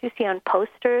quotations you see on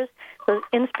posters, those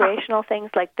inspirational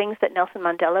things like things that Nelson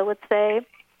Mandela would say.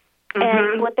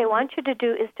 And what they want you to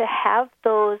do is to have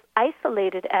those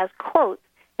isolated as quotes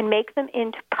and make them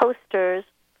into posters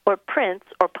or prints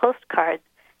or postcards,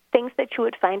 things that you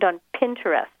would find on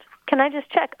Pinterest. Can I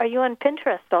just check? Are you on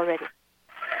Pinterest already?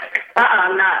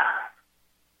 I'm not.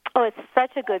 Oh, it's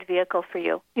such a good vehicle for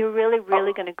you. You're really,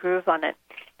 really going to groove on it.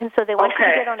 And so they want you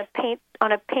to get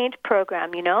on a paint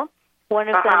program, you know? One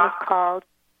of them is called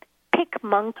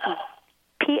PicMonkey.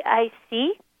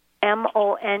 PicMonkey.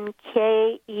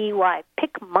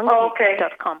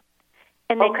 PicMonkey.com.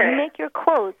 And then you make your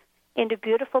quotes into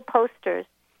beautiful posters.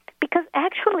 Because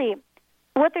actually,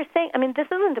 what they're saying, I mean, this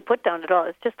isn't a put down at all.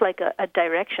 It's just like a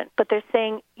direction. But they're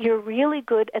saying you're really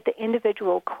good at the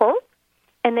individual quotes,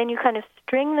 and then you kind of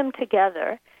string them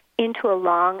together into a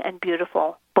long and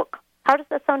beautiful book. How does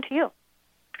that sound to you?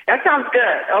 That sounds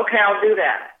good. Okay, I'll do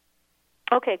that.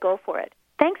 Okay, go for it.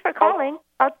 Thanks for calling.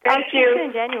 I'll see you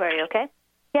in January, okay?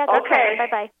 Yeah, that's right.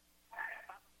 Bye-bye.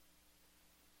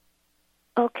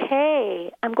 Okay,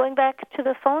 I'm going back to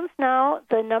the phones now.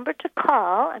 The number to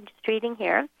call, I'm just reading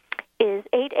here, is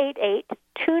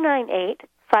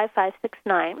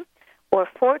 888-298-5569 or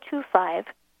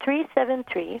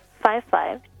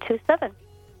 425-373-5527.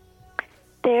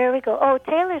 There we go. Oh,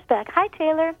 Taylor's back. Hi,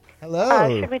 Taylor.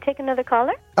 Hello. Should we take another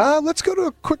caller? Let's go to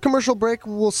a quick commercial break.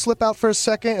 We'll slip out for a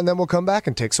second, and then we'll come back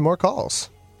and take some more calls.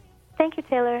 Thank you,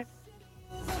 Taylor.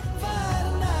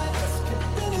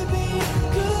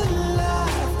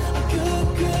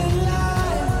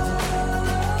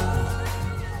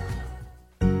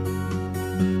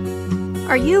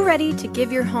 Are you ready to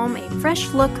give your home a fresh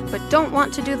look but don't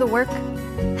want to do the work?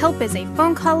 Help is a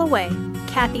phone call away.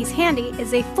 Kathy's Handy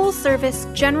is a full-service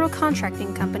general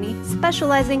contracting company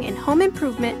specializing in home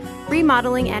improvement,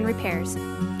 remodeling, and repairs.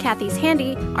 Kathy's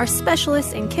Handy are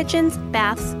specialists in kitchens,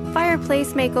 baths,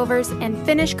 fireplace makeovers, and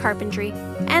finish carpentry,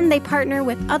 and they partner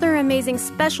with other amazing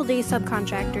specialty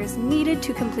subcontractors needed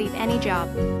to complete any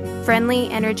job. Friendly,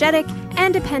 energetic,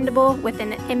 and dependable with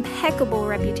an impeccable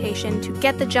reputation to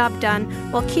get the job done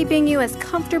while keeping you as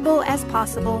comfortable as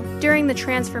possible during the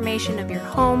transformation of your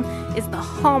home is the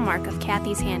hallmark of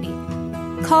Kathy's Handy.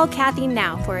 Call Kathy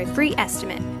now for a free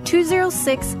estimate.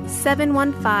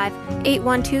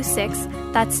 206-715-8126.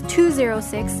 That's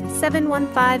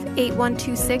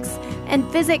 206-715-8126. And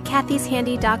visit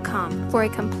kathyshandy.com for a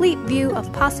complete view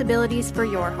of possibilities for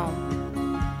your home.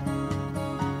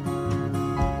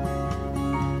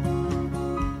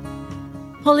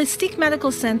 Holistic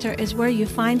Medical Center is where you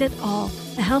find it all.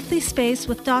 A healthy space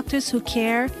with doctors who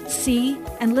care, see,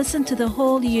 and listen to the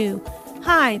whole you.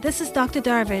 Hi, this is Dr.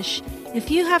 Darvish. If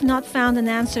you have not found an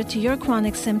answer to your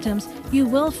chronic symptoms, you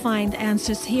will find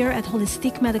answers here at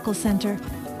Holistic Medical Center.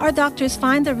 Our doctors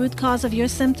find the root cause of your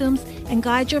symptoms and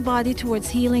guide your body towards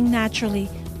healing naturally.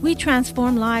 We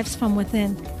transform lives from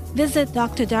within. Visit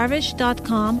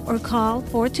drdarvish.com or call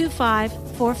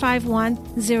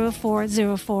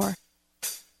 425-451-0404.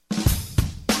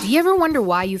 Do you ever wonder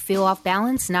why you feel off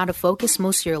balance and out of focus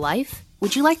most of your life?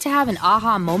 Would you like to have an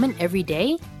aha moment every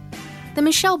day? The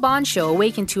Michelle Bond Show,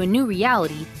 Awaken to a New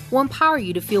Reality, will empower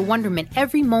you to feel wonderment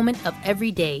every moment of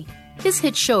every day. This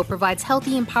hit show provides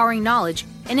healthy, empowering knowledge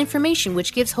and information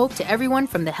which gives hope to everyone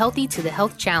from the healthy to the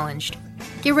health challenged.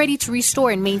 Get ready to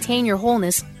restore and maintain your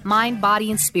wholeness, mind,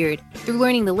 body, and spirit through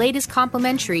learning the latest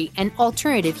complementary and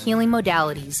alternative healing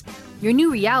modalities. Your new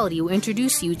reality will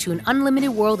introduce you to an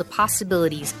unlimited world of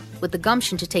possibilities with the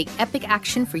gumption to take epic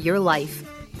action for your life.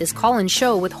 This call-in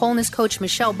show with wholeness coach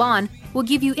Michelle Bond will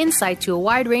give you insight to a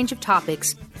wide range of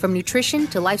topics, from nutrition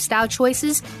to lifestyle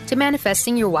choices to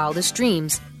manifesting your wildest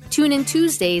dreams. Tune in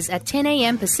Tuesdays at 10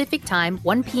 a.m. Pacific Time,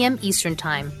 1 p.m. Eastern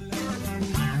Time.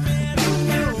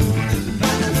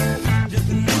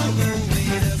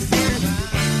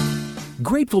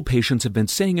 Grateful patients have been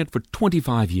saying it for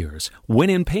 25 years. When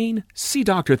in pain, see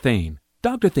Dr. Thane.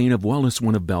 Dr. Thane of Wellness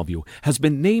One of Bellevue has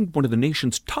been named one of the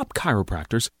nation's top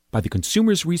chiropractors by the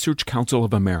Consumers Research Council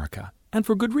of America, and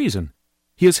for good reason.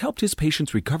 He has helped his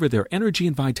patients recover their energy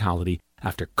and vitality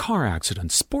after car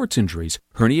accidents, sports injuries,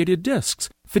 herniated discs,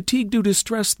 fatigue due to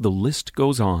stress, the list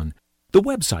goes on. The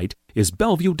website is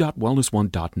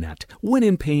bellevue.wellness1.net. When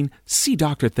in pain, see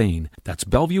Dr. Thane. That's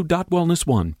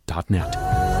bellevue.wellness1.net.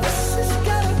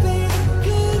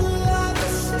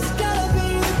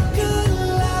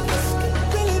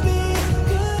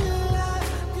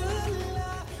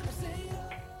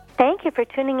 Thank you for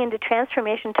tuning into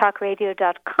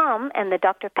TransformationTalkRadio.com and the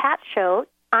Dr. Pat Show.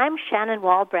 I'm Shannon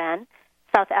Walbran,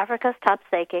 South Africa's top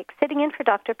psychic, sitting in for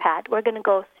Dr. Pat. We're going to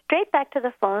go straight back to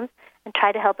the phones and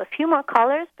try to help a few more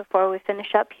callers before we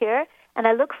finish up here. And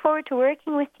I look forward to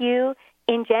working with you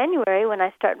in January when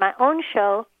I start my own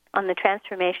show on the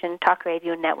Transformation Talk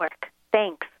Radio Network.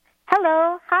 Thanks.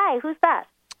 Hello. Hi. Who's that?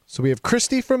 So we have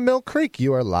Christy from Mill Creek.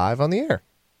 You are live on the air.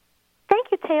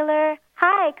 Thank you, Taylor.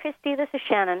 Hi, Christy. This is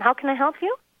Shannon. How can I help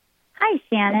you? Hi,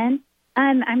 Shannon.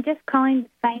 I'm just calling to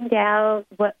find out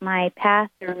what my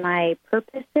path or my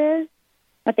purpose is,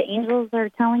 what the angels are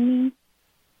telling me.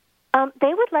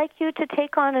 They would like you to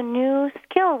take on a new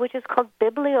skill, which is called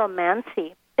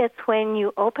bibliomancy. It's when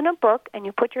you open a book and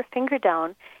you put your finger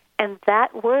down, and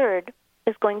that word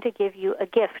is going to give you a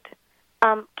gift.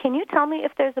 Can you tell me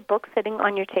if there's a book sitting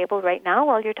on your table right now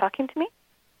while you're talking to me?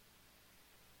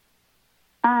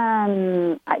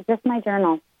 Just my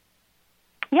journal.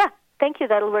 Yeah, thank you.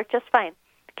 That'll work just fine.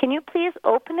 Can you please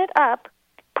open it up,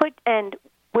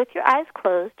 with your eyes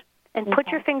closed, and put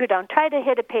your finger down. Try to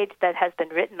hit a page that has been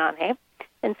written on, eh?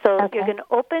 And so you're going to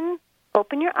open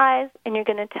your eyes, and you're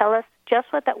going to tell us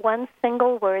just what that one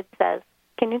single word says.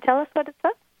 Can you tell us what it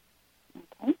says?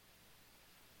 Okay.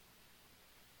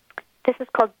 This is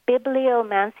called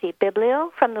bibliomancy.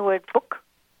 Biblio from the word book,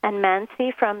 and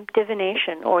mancy from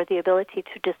divination, or the ability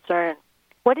to discern.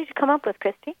 What did you come up with,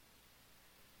 Christy?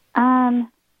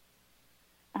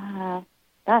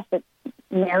 It's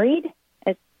married.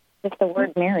 It's just the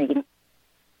word married.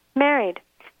 Married.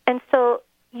 And so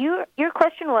your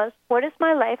question was, what is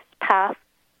my life's path?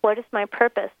 What is my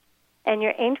purpose? And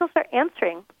your angels are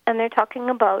answering, and they're talking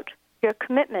about your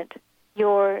commitment,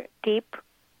 your deep,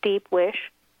 deep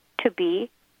wish to be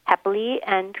happily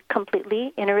and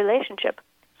completely in a relationship.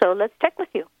 So let's check with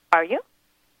you. Are you?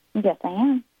 Yes, I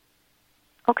am.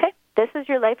 Okay. This is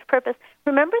your life purpose.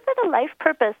 Remember that a life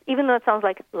purpose, even though it sounds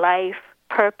like life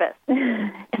purpose,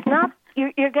 it's not,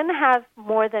 you're going to have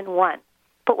more than one.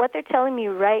 But what they're telling me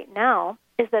right now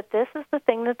is that this is the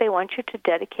thing that they want you to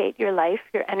dedicate your life,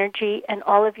 your energy, and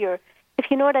all of your, if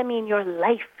you know what I mean, your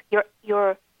life, your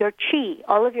chi,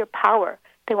 all of your power.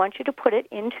 They want you to put it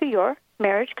into your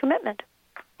marriage commitment.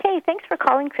 Okay, thanks for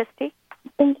calling, Christy.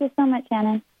 Thank you so much,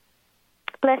 Shannon.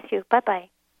 Bless you. Bye-bye.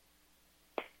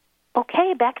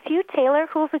 Okay, back to you, Taylor.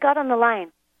 Who have we got on the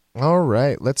line? All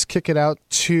right, let's kick it out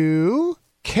to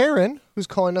Karen, who's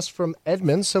calling us from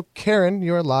Edmonds. So, Karen,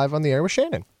 you are live on the air with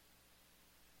Shannon.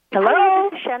 Hello. Hi,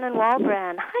 this is Shannon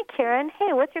Walbran. Hi, Karen.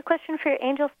 Hey, what's your question for your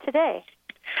angels today?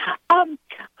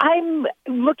 I'm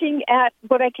looking at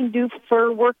what I can do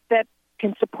for work that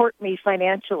can support me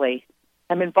financially.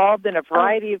 I'm involved in a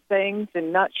variety of things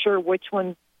and not sure which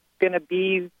one's going to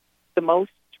be the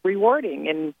most rewarding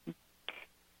in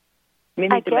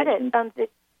many dimensions. I get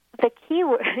it. The key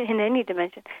word in any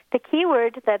dimension. The key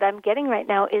word that I'm getting right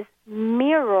now is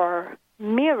mirror.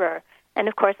 Mirror. And,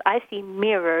 of course, I see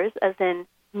mirrors as in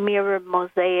mirror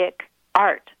mosaic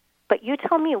art. But you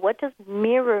tell me, what does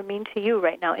mirror mean to you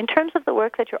right now in terms of the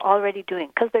work that you're already doing?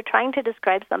 Because they're trying to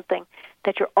describe something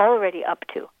that you're already up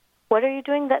to. What are you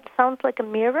doing that sounds like a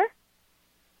mirror?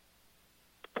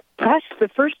 Gosh, the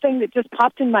first thing that just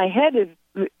popped in my head is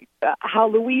how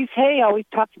Louise Hay always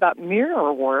talks about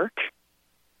mirror work.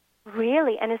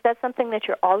 Really? And is that something that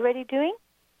you're already doing?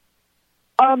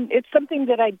 It's something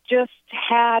that I just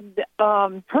had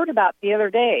heard about the other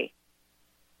day.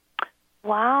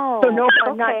 Wow. So no,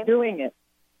 I'm not doing it.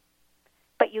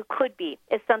 But you could be.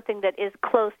 It's something that is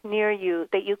close near you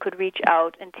that you could reach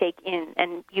out and take in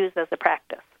and use as a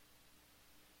practice.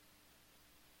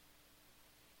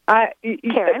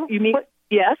 Karen? You mean,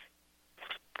 yes?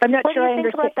 I'm not sure I understand. What do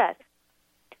you think about that?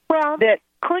 Well,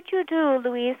 could you do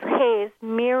Louise Hay's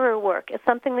mirror work? It's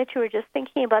something that you were just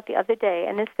thinking about the other day,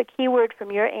 and it's the key word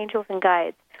from your angels and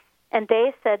guides. And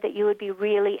they said that you would be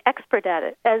really expert at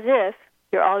it, as if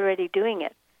you're already doing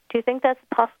it. Do you think that's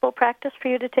a possible practice for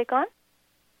you to take on?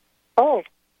 Oh,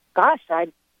 gosh, I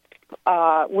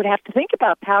would have to think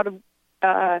about how to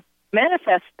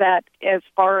manifest that as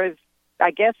far as, I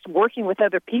guess, working with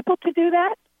other people to do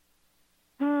that.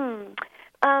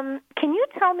 Can you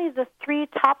tell me the 3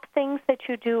 top things that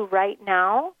you do right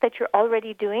now that you're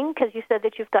already doing? Because you said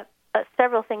that you've got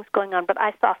several things going on, but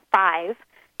I saw 5.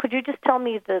 Could you just tell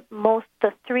me the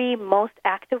 3 most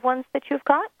active ones that you've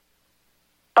got?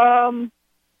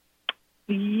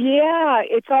 Yeah,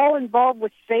 it's all involved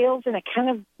with sales, and I kind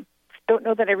of don't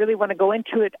know that I really want to go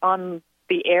into it on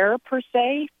the air per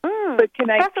se. But can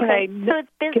I? So it's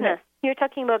business. You're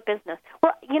talking about business.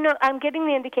 Well, I'm getting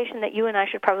the indication that you and I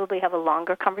should probably have a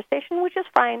longer conversation, which is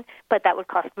fine, but that would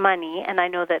cost money, and I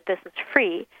know that this is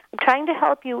free. I'm trying to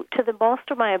help you to the most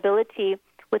of my ability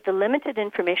with the limited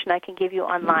information I can give you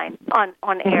online,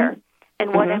 on air.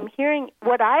 And what I'm hearing,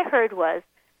 what I heard was,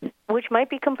 which might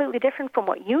be completely different from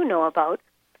what you know about,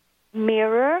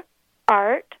 mirror,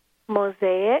 art,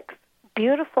 mosaics,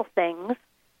 beautiful things,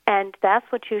 and that's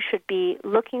what you should be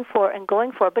looking for and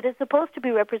going for, but it's supposed to be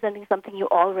representing something you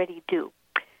already do.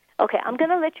 Okay, I'm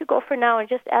going to let you go for now and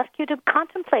just ask you to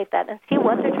contemplate that and see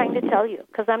what they're trying to tell you,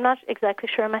 because I'm not exactly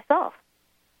sure myself.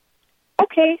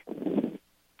 Okay.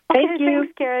 Thank you.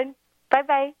 Thanks, Karen.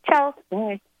 Bye-bye. Ciao.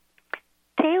 Bye.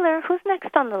 Taylor, who's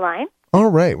next on the line? All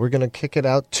right, we're going to kick it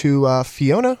out to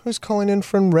Fiona, who's calling in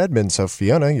from Redmond. So,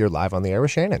 Fiona, you're live on the air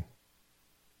with Shannon.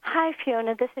 Hi,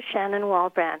 Fiona. This is Shannon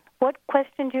Walbran. What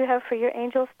question do you have for your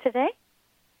angels today?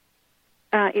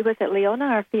 Was it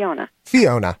Leona or Fiona?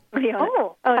 Fiona.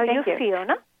 Oh, are you thank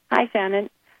Fiona? Hi, Shannon.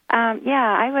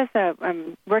 I was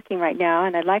I'm working right now,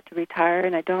 and I'd like to retire,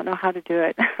 and I don't know how to do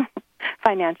it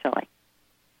financially.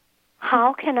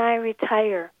 How can I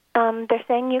retire? They're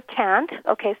saying you can't.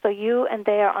 Okay, so you and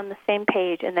they are on the same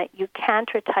page in that you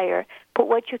can't retire. But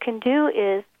what you can do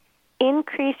is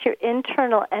increase your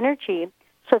internal energy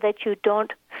so that you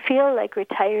don't feel like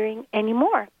retiring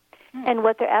anymore. And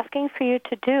what they're asking for you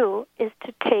to do is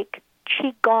to take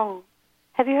Qigong.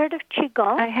 Have you heard of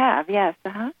Qigong? I have, yes.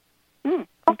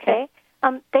 Okay.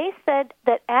 They said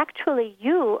that actually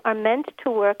you are meant to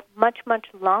work much, much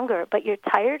longer, but you're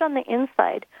tired on the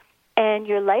inside, and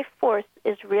your life force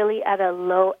is really at a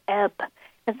low ebb.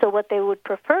 And so what they would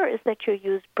prefer is that you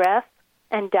use breath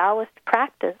and Taoist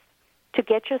practice to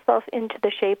get yourself into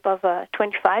the shape of a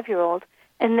 25-year-old,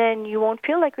 and then you won't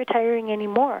feel like retiring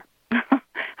anymore.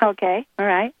 Okay, all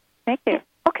right. Thank you.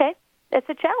 Okay, it's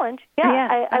a challenge.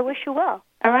 Yeah. I wish you well.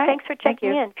 All right. Thanks for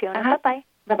checking in, Fiona. Bye-bye.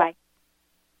 Bye-bye.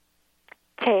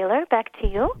 Taylor, back to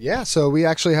you. Yeah, so we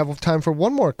actually have time for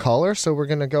one more caller, so we're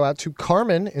going to go out to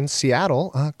Carmen in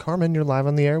Seattle. Carmen, you're live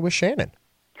on the air with Shannon.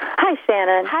 Hi,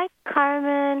 Shannon. Hi,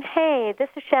 Carmen. Hey, this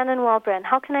is Shannon Walbran.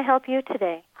 How can I help you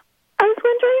today? I was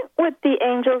wondering what the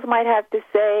angels might have to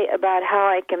say about how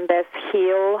I can best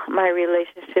heal my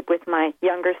relationship with my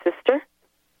younger sister.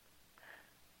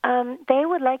 They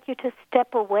would like you to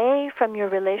step away from your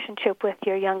relationship with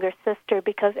your younger sister,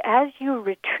 because as you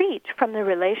retreat from the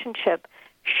relationship,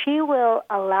 she will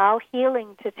allow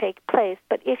healing to take place.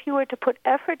 But if you were to put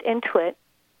effort into it,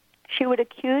 she would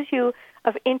accuse you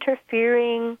of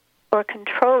interfering or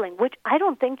controlling, which I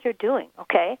don't think you're doing,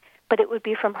 okay? But it would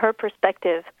be from her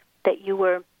perspective that you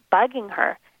were bugging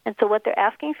her. And so what they're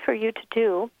asking for you to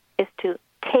do is to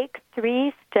take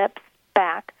 3 steps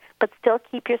back, but still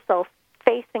keep yourself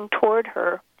facing toward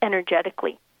her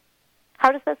energetically.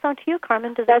 How does that sound to you,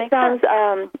 Carmen? Does that make sense?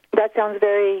 That sounds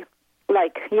very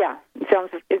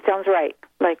it sounds right,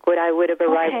 like what I would have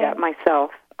arrived at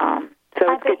myself. So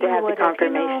it's good to have the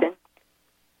confirmation.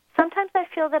 Sometimes I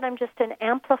feel that I'm just an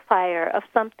amplifier of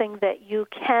something that you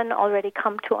can already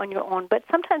come to on your own, but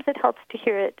sometimes it helps to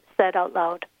hear it said out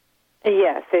loud.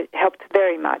 Yes, it helps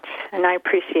very much, and I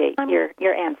appreciate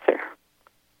your answer.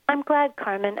 I'm glad,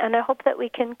 Carmen, and I hope that we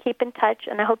can keep in touch,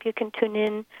 and I hope you can tune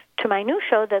in to my new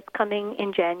show that's coming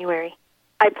in January.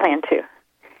 I plan to.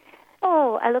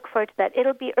 Oh, I look forward to that.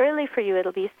 It'll be early for you.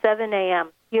 It'll be 7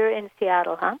 a.m. You're in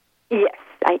Seattle, huh? Yes,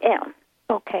 I am.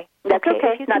 Okay. That's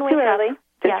okay. Not too early.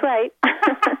 Just right.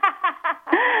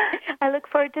 I look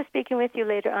forward to speaking with you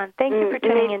later on. Thank you for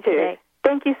tuning in today.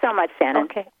 Thank you so much, Shannon.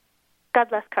 Okay. God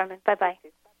bless, Carmen. Bye-bye.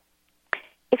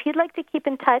 If you'd like to keep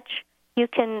in touch, you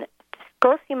can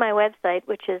go see my website,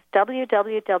 which is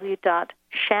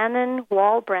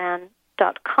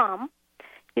www.shannonwalbran.com.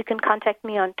 You can contact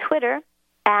me on Twitter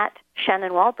at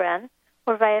Shannon Walbran,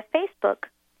 or via Facebook,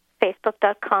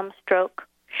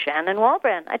 facebook.com/Shannon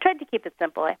Walbran. I tried to keep it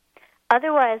simple.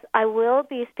 Otherwise, I will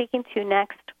be speaking to you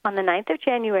next on the 9th of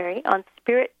January on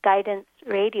Spirit Guidance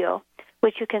Radio,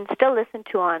 which you can still listen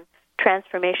to on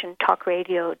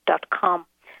transformationtalkradio.com.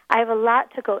 I have a lot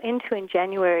to go into in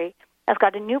January. I've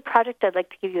got a new project I'd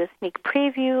like to give you a sneak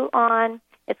preview on.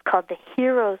 It's called the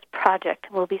Heroes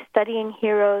Project. We'll be studying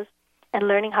heroes and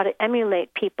learning how to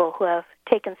emulate people who have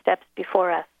taken steps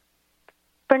before us.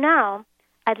 For now,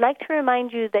 I'd like to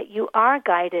remind you that you are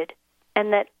guided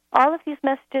and that all of these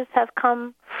messages have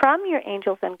come from your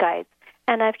angels and guides,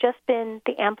 and I've just been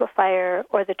the amplifier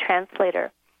or the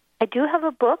translator. I do have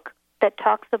a book that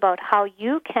talks about how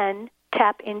you can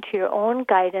tap into your own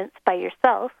guidance by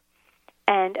yourself,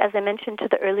 and as I mentioned to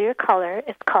the earlier caller,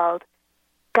 it's called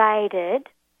Guided,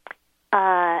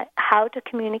 How to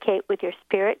Communicate with Your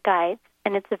Spirit Guides,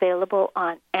 and it's available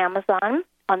on Amazon,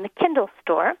 on the Kindle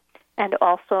store, and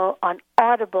also on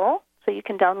Audible, so you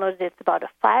can download it. It's about a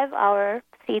 5-hour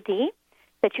CD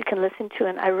that you can listen to,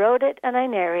 and I wrote it and I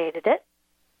narrated it.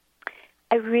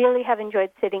 I really have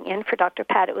enjoyed sitting in for Dr.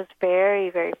 Pat. It was very,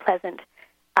 very pleasant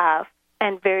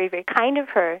and very, very kind of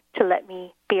her to let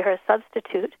me be her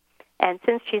substitute. And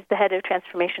since she's the head of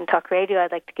Transformation Talk Radio,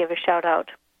 I'd like to give a shout-out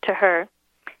to her.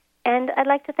 And I'd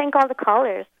like to thank all the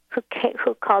callers who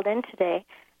called in today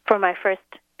for my first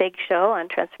big show on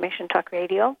Transformation Talk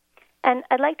Radio. And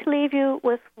I'd like to leave you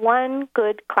with one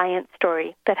good client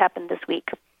story that happened this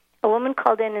week. A woman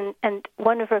called in, and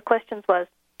one of her questions was,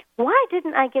 why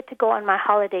didn't I get to go on my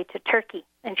holiday to Turkey?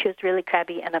 And she was really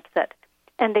crabby and upset.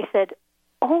 And they said,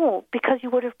 oh, because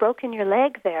you would have broken your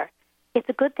leg there. It's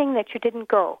a good thing that you didn't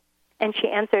go. And she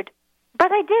answered,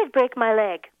 but I did break my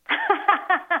leg.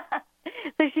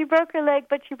 So she broke her leg,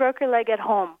 but she broke her leg at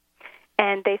home.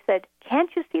 And they said,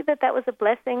 can't you see that that was a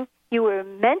blessing? You were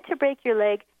meant to break your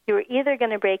leg. You were either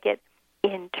going to break it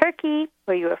in Turkey,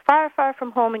 where you were far, far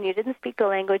from home and you didn't speak the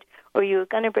language, or you were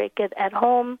going to break it at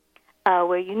home,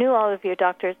 where you knew all of your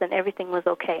doctors and everything was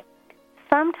okay.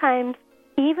 Sometimes,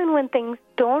 even when things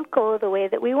don't go the way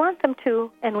that we want them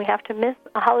to, and we have to miss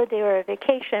a holiday or a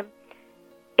vacation,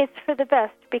 it's for the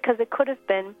best, because it could have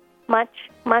been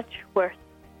much, much worse.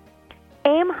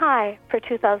 Aim high for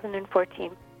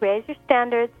 2014. Raise your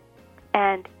standards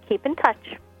and keep in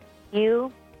touch.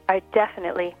 You are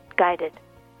definitely guided.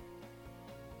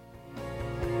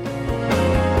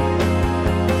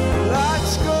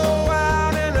 Lights go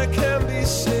out and I can't be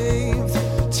saved.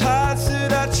 Tides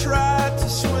that I tried to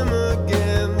swim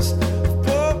against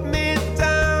pulled me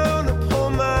down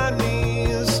upon my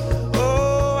knees.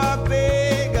 Oh, I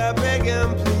beg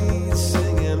and plead,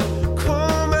 singing,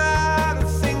 come out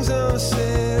of things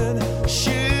unsaid.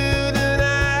 Shoot an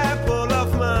apple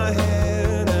off my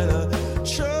head and a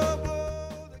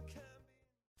trouble.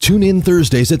 Tune in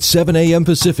Thursdays at 7 a.m.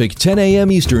 Pacific, 10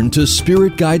 a.m. Eastern to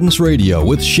Spirit Guidance Radio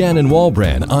with Shannon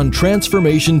Walbran on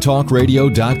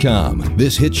TransformationTalkRadio.com.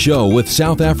 This hit show with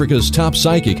South Africa's top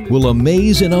psychic will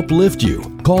amaze and uplift you.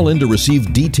 Call in to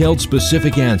receive detailed,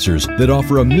 specific answers that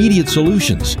offer immediate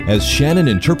solutions as Shannon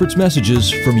interprets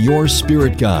messages from your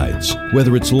spirit guides.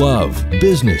 Whether it's love,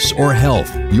 business, or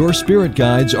health, your spirit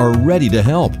guides are ready to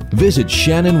help. Visit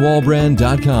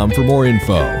ShannonWalbran.com for more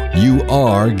info. You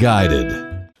are guided.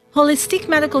 Holistic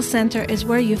Medical Center is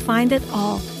where you find it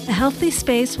all. A healthy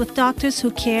space with doctors who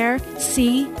care,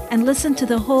 see, and listen to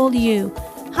the whole you.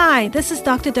 Hi, this is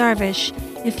Dr. Darvish.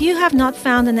 If you have not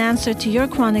found an answer to your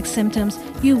chronic symptoms,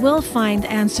 you will find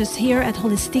answers here at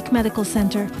Holistic Medical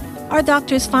Center. Our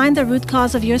doctors find the root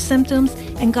cause of your symptoms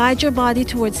and guide your body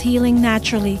towards healing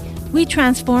naturally. We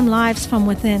transform lives from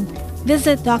within.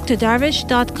 Visit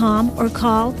drdarvish.com or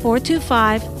call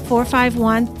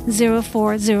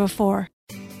 425-451-0404.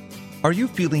 Are you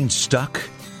feeling stuck?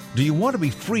 Do you want to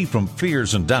be free from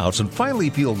fears and doubts and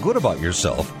finally feel good about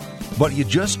yourself, but you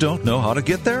just don't know how to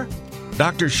get there?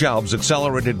 Dr. Schaub's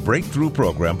Accelerated Breakthrough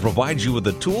Program provides you with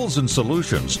the tools and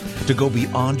solutions to go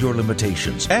beyond your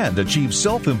limitations and achieve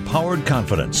self-empowered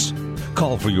confidence.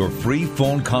 Call for your free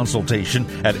phone consultation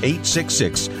at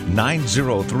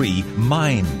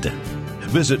 866-903-MIND.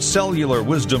 Visit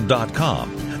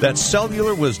cellularwisdom.com. That's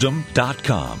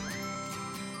cellularwisdom.com.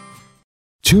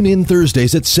 Tune in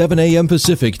Thursdays at 7 a.m.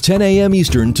 Pacific, 10 a.m.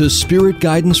 Eastern to Spirit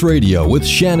Guidance Radio with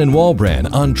Shannon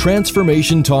Walbran on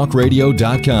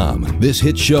TransformationTalkRadio.com. This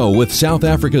hit show with South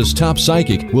Africa's top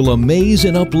psychic will amaze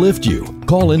and uplift you.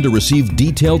 Call in to receive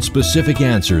detailed, specific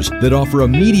answers that offer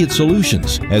immediate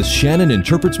solutions as Shannon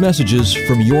interprets messages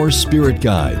from your spirit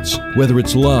guides. Whether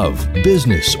it's love,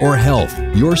 business, or health,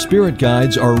 your spirit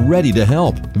guides are ready to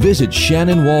help. Visit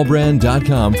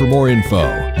ShannonWalbran.com for more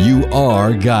info. You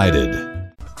are guided.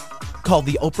 Called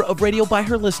the Oprah of radio by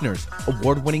her listeners,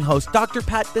 award-winning host Dr.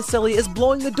 Pat Baccili is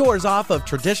blowing the doors off of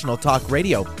traditional talk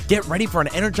radio. Get ready for an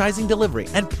energizing delivery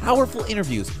and powerful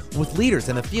interviews with leaders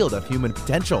in the field of human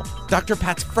potential. Dr.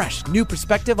 Pat's fresh, new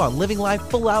perspective on living life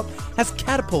full out has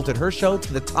catapulted her show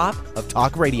to the top of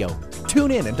talk radio.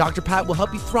 Tune in and Dr. Pat will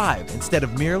help you thrive instead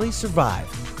of merely survive.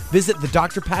 Visit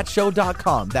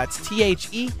thedrpatshow.com. That's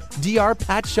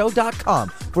THEDRPatshow.com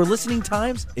for listening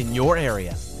times in your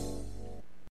area.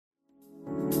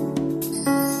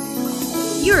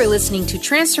 You are listening to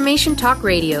Transformation Talk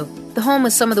Radio, the home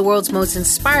of some of the world's most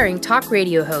inspiring talk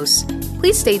radio hosts.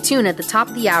 Please stay tuned at the top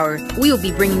of the hour. We will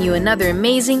be bringing you another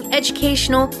amazing,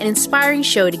 educational, and inspiring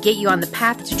show to get you on the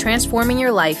path to transforming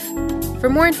your life.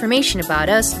 For more information about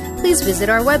us, please visit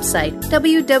our website,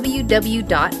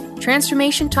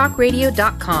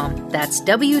 www.transformationtalkradio.com. That's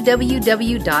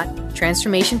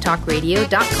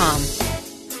www.transformationtalkradio.com.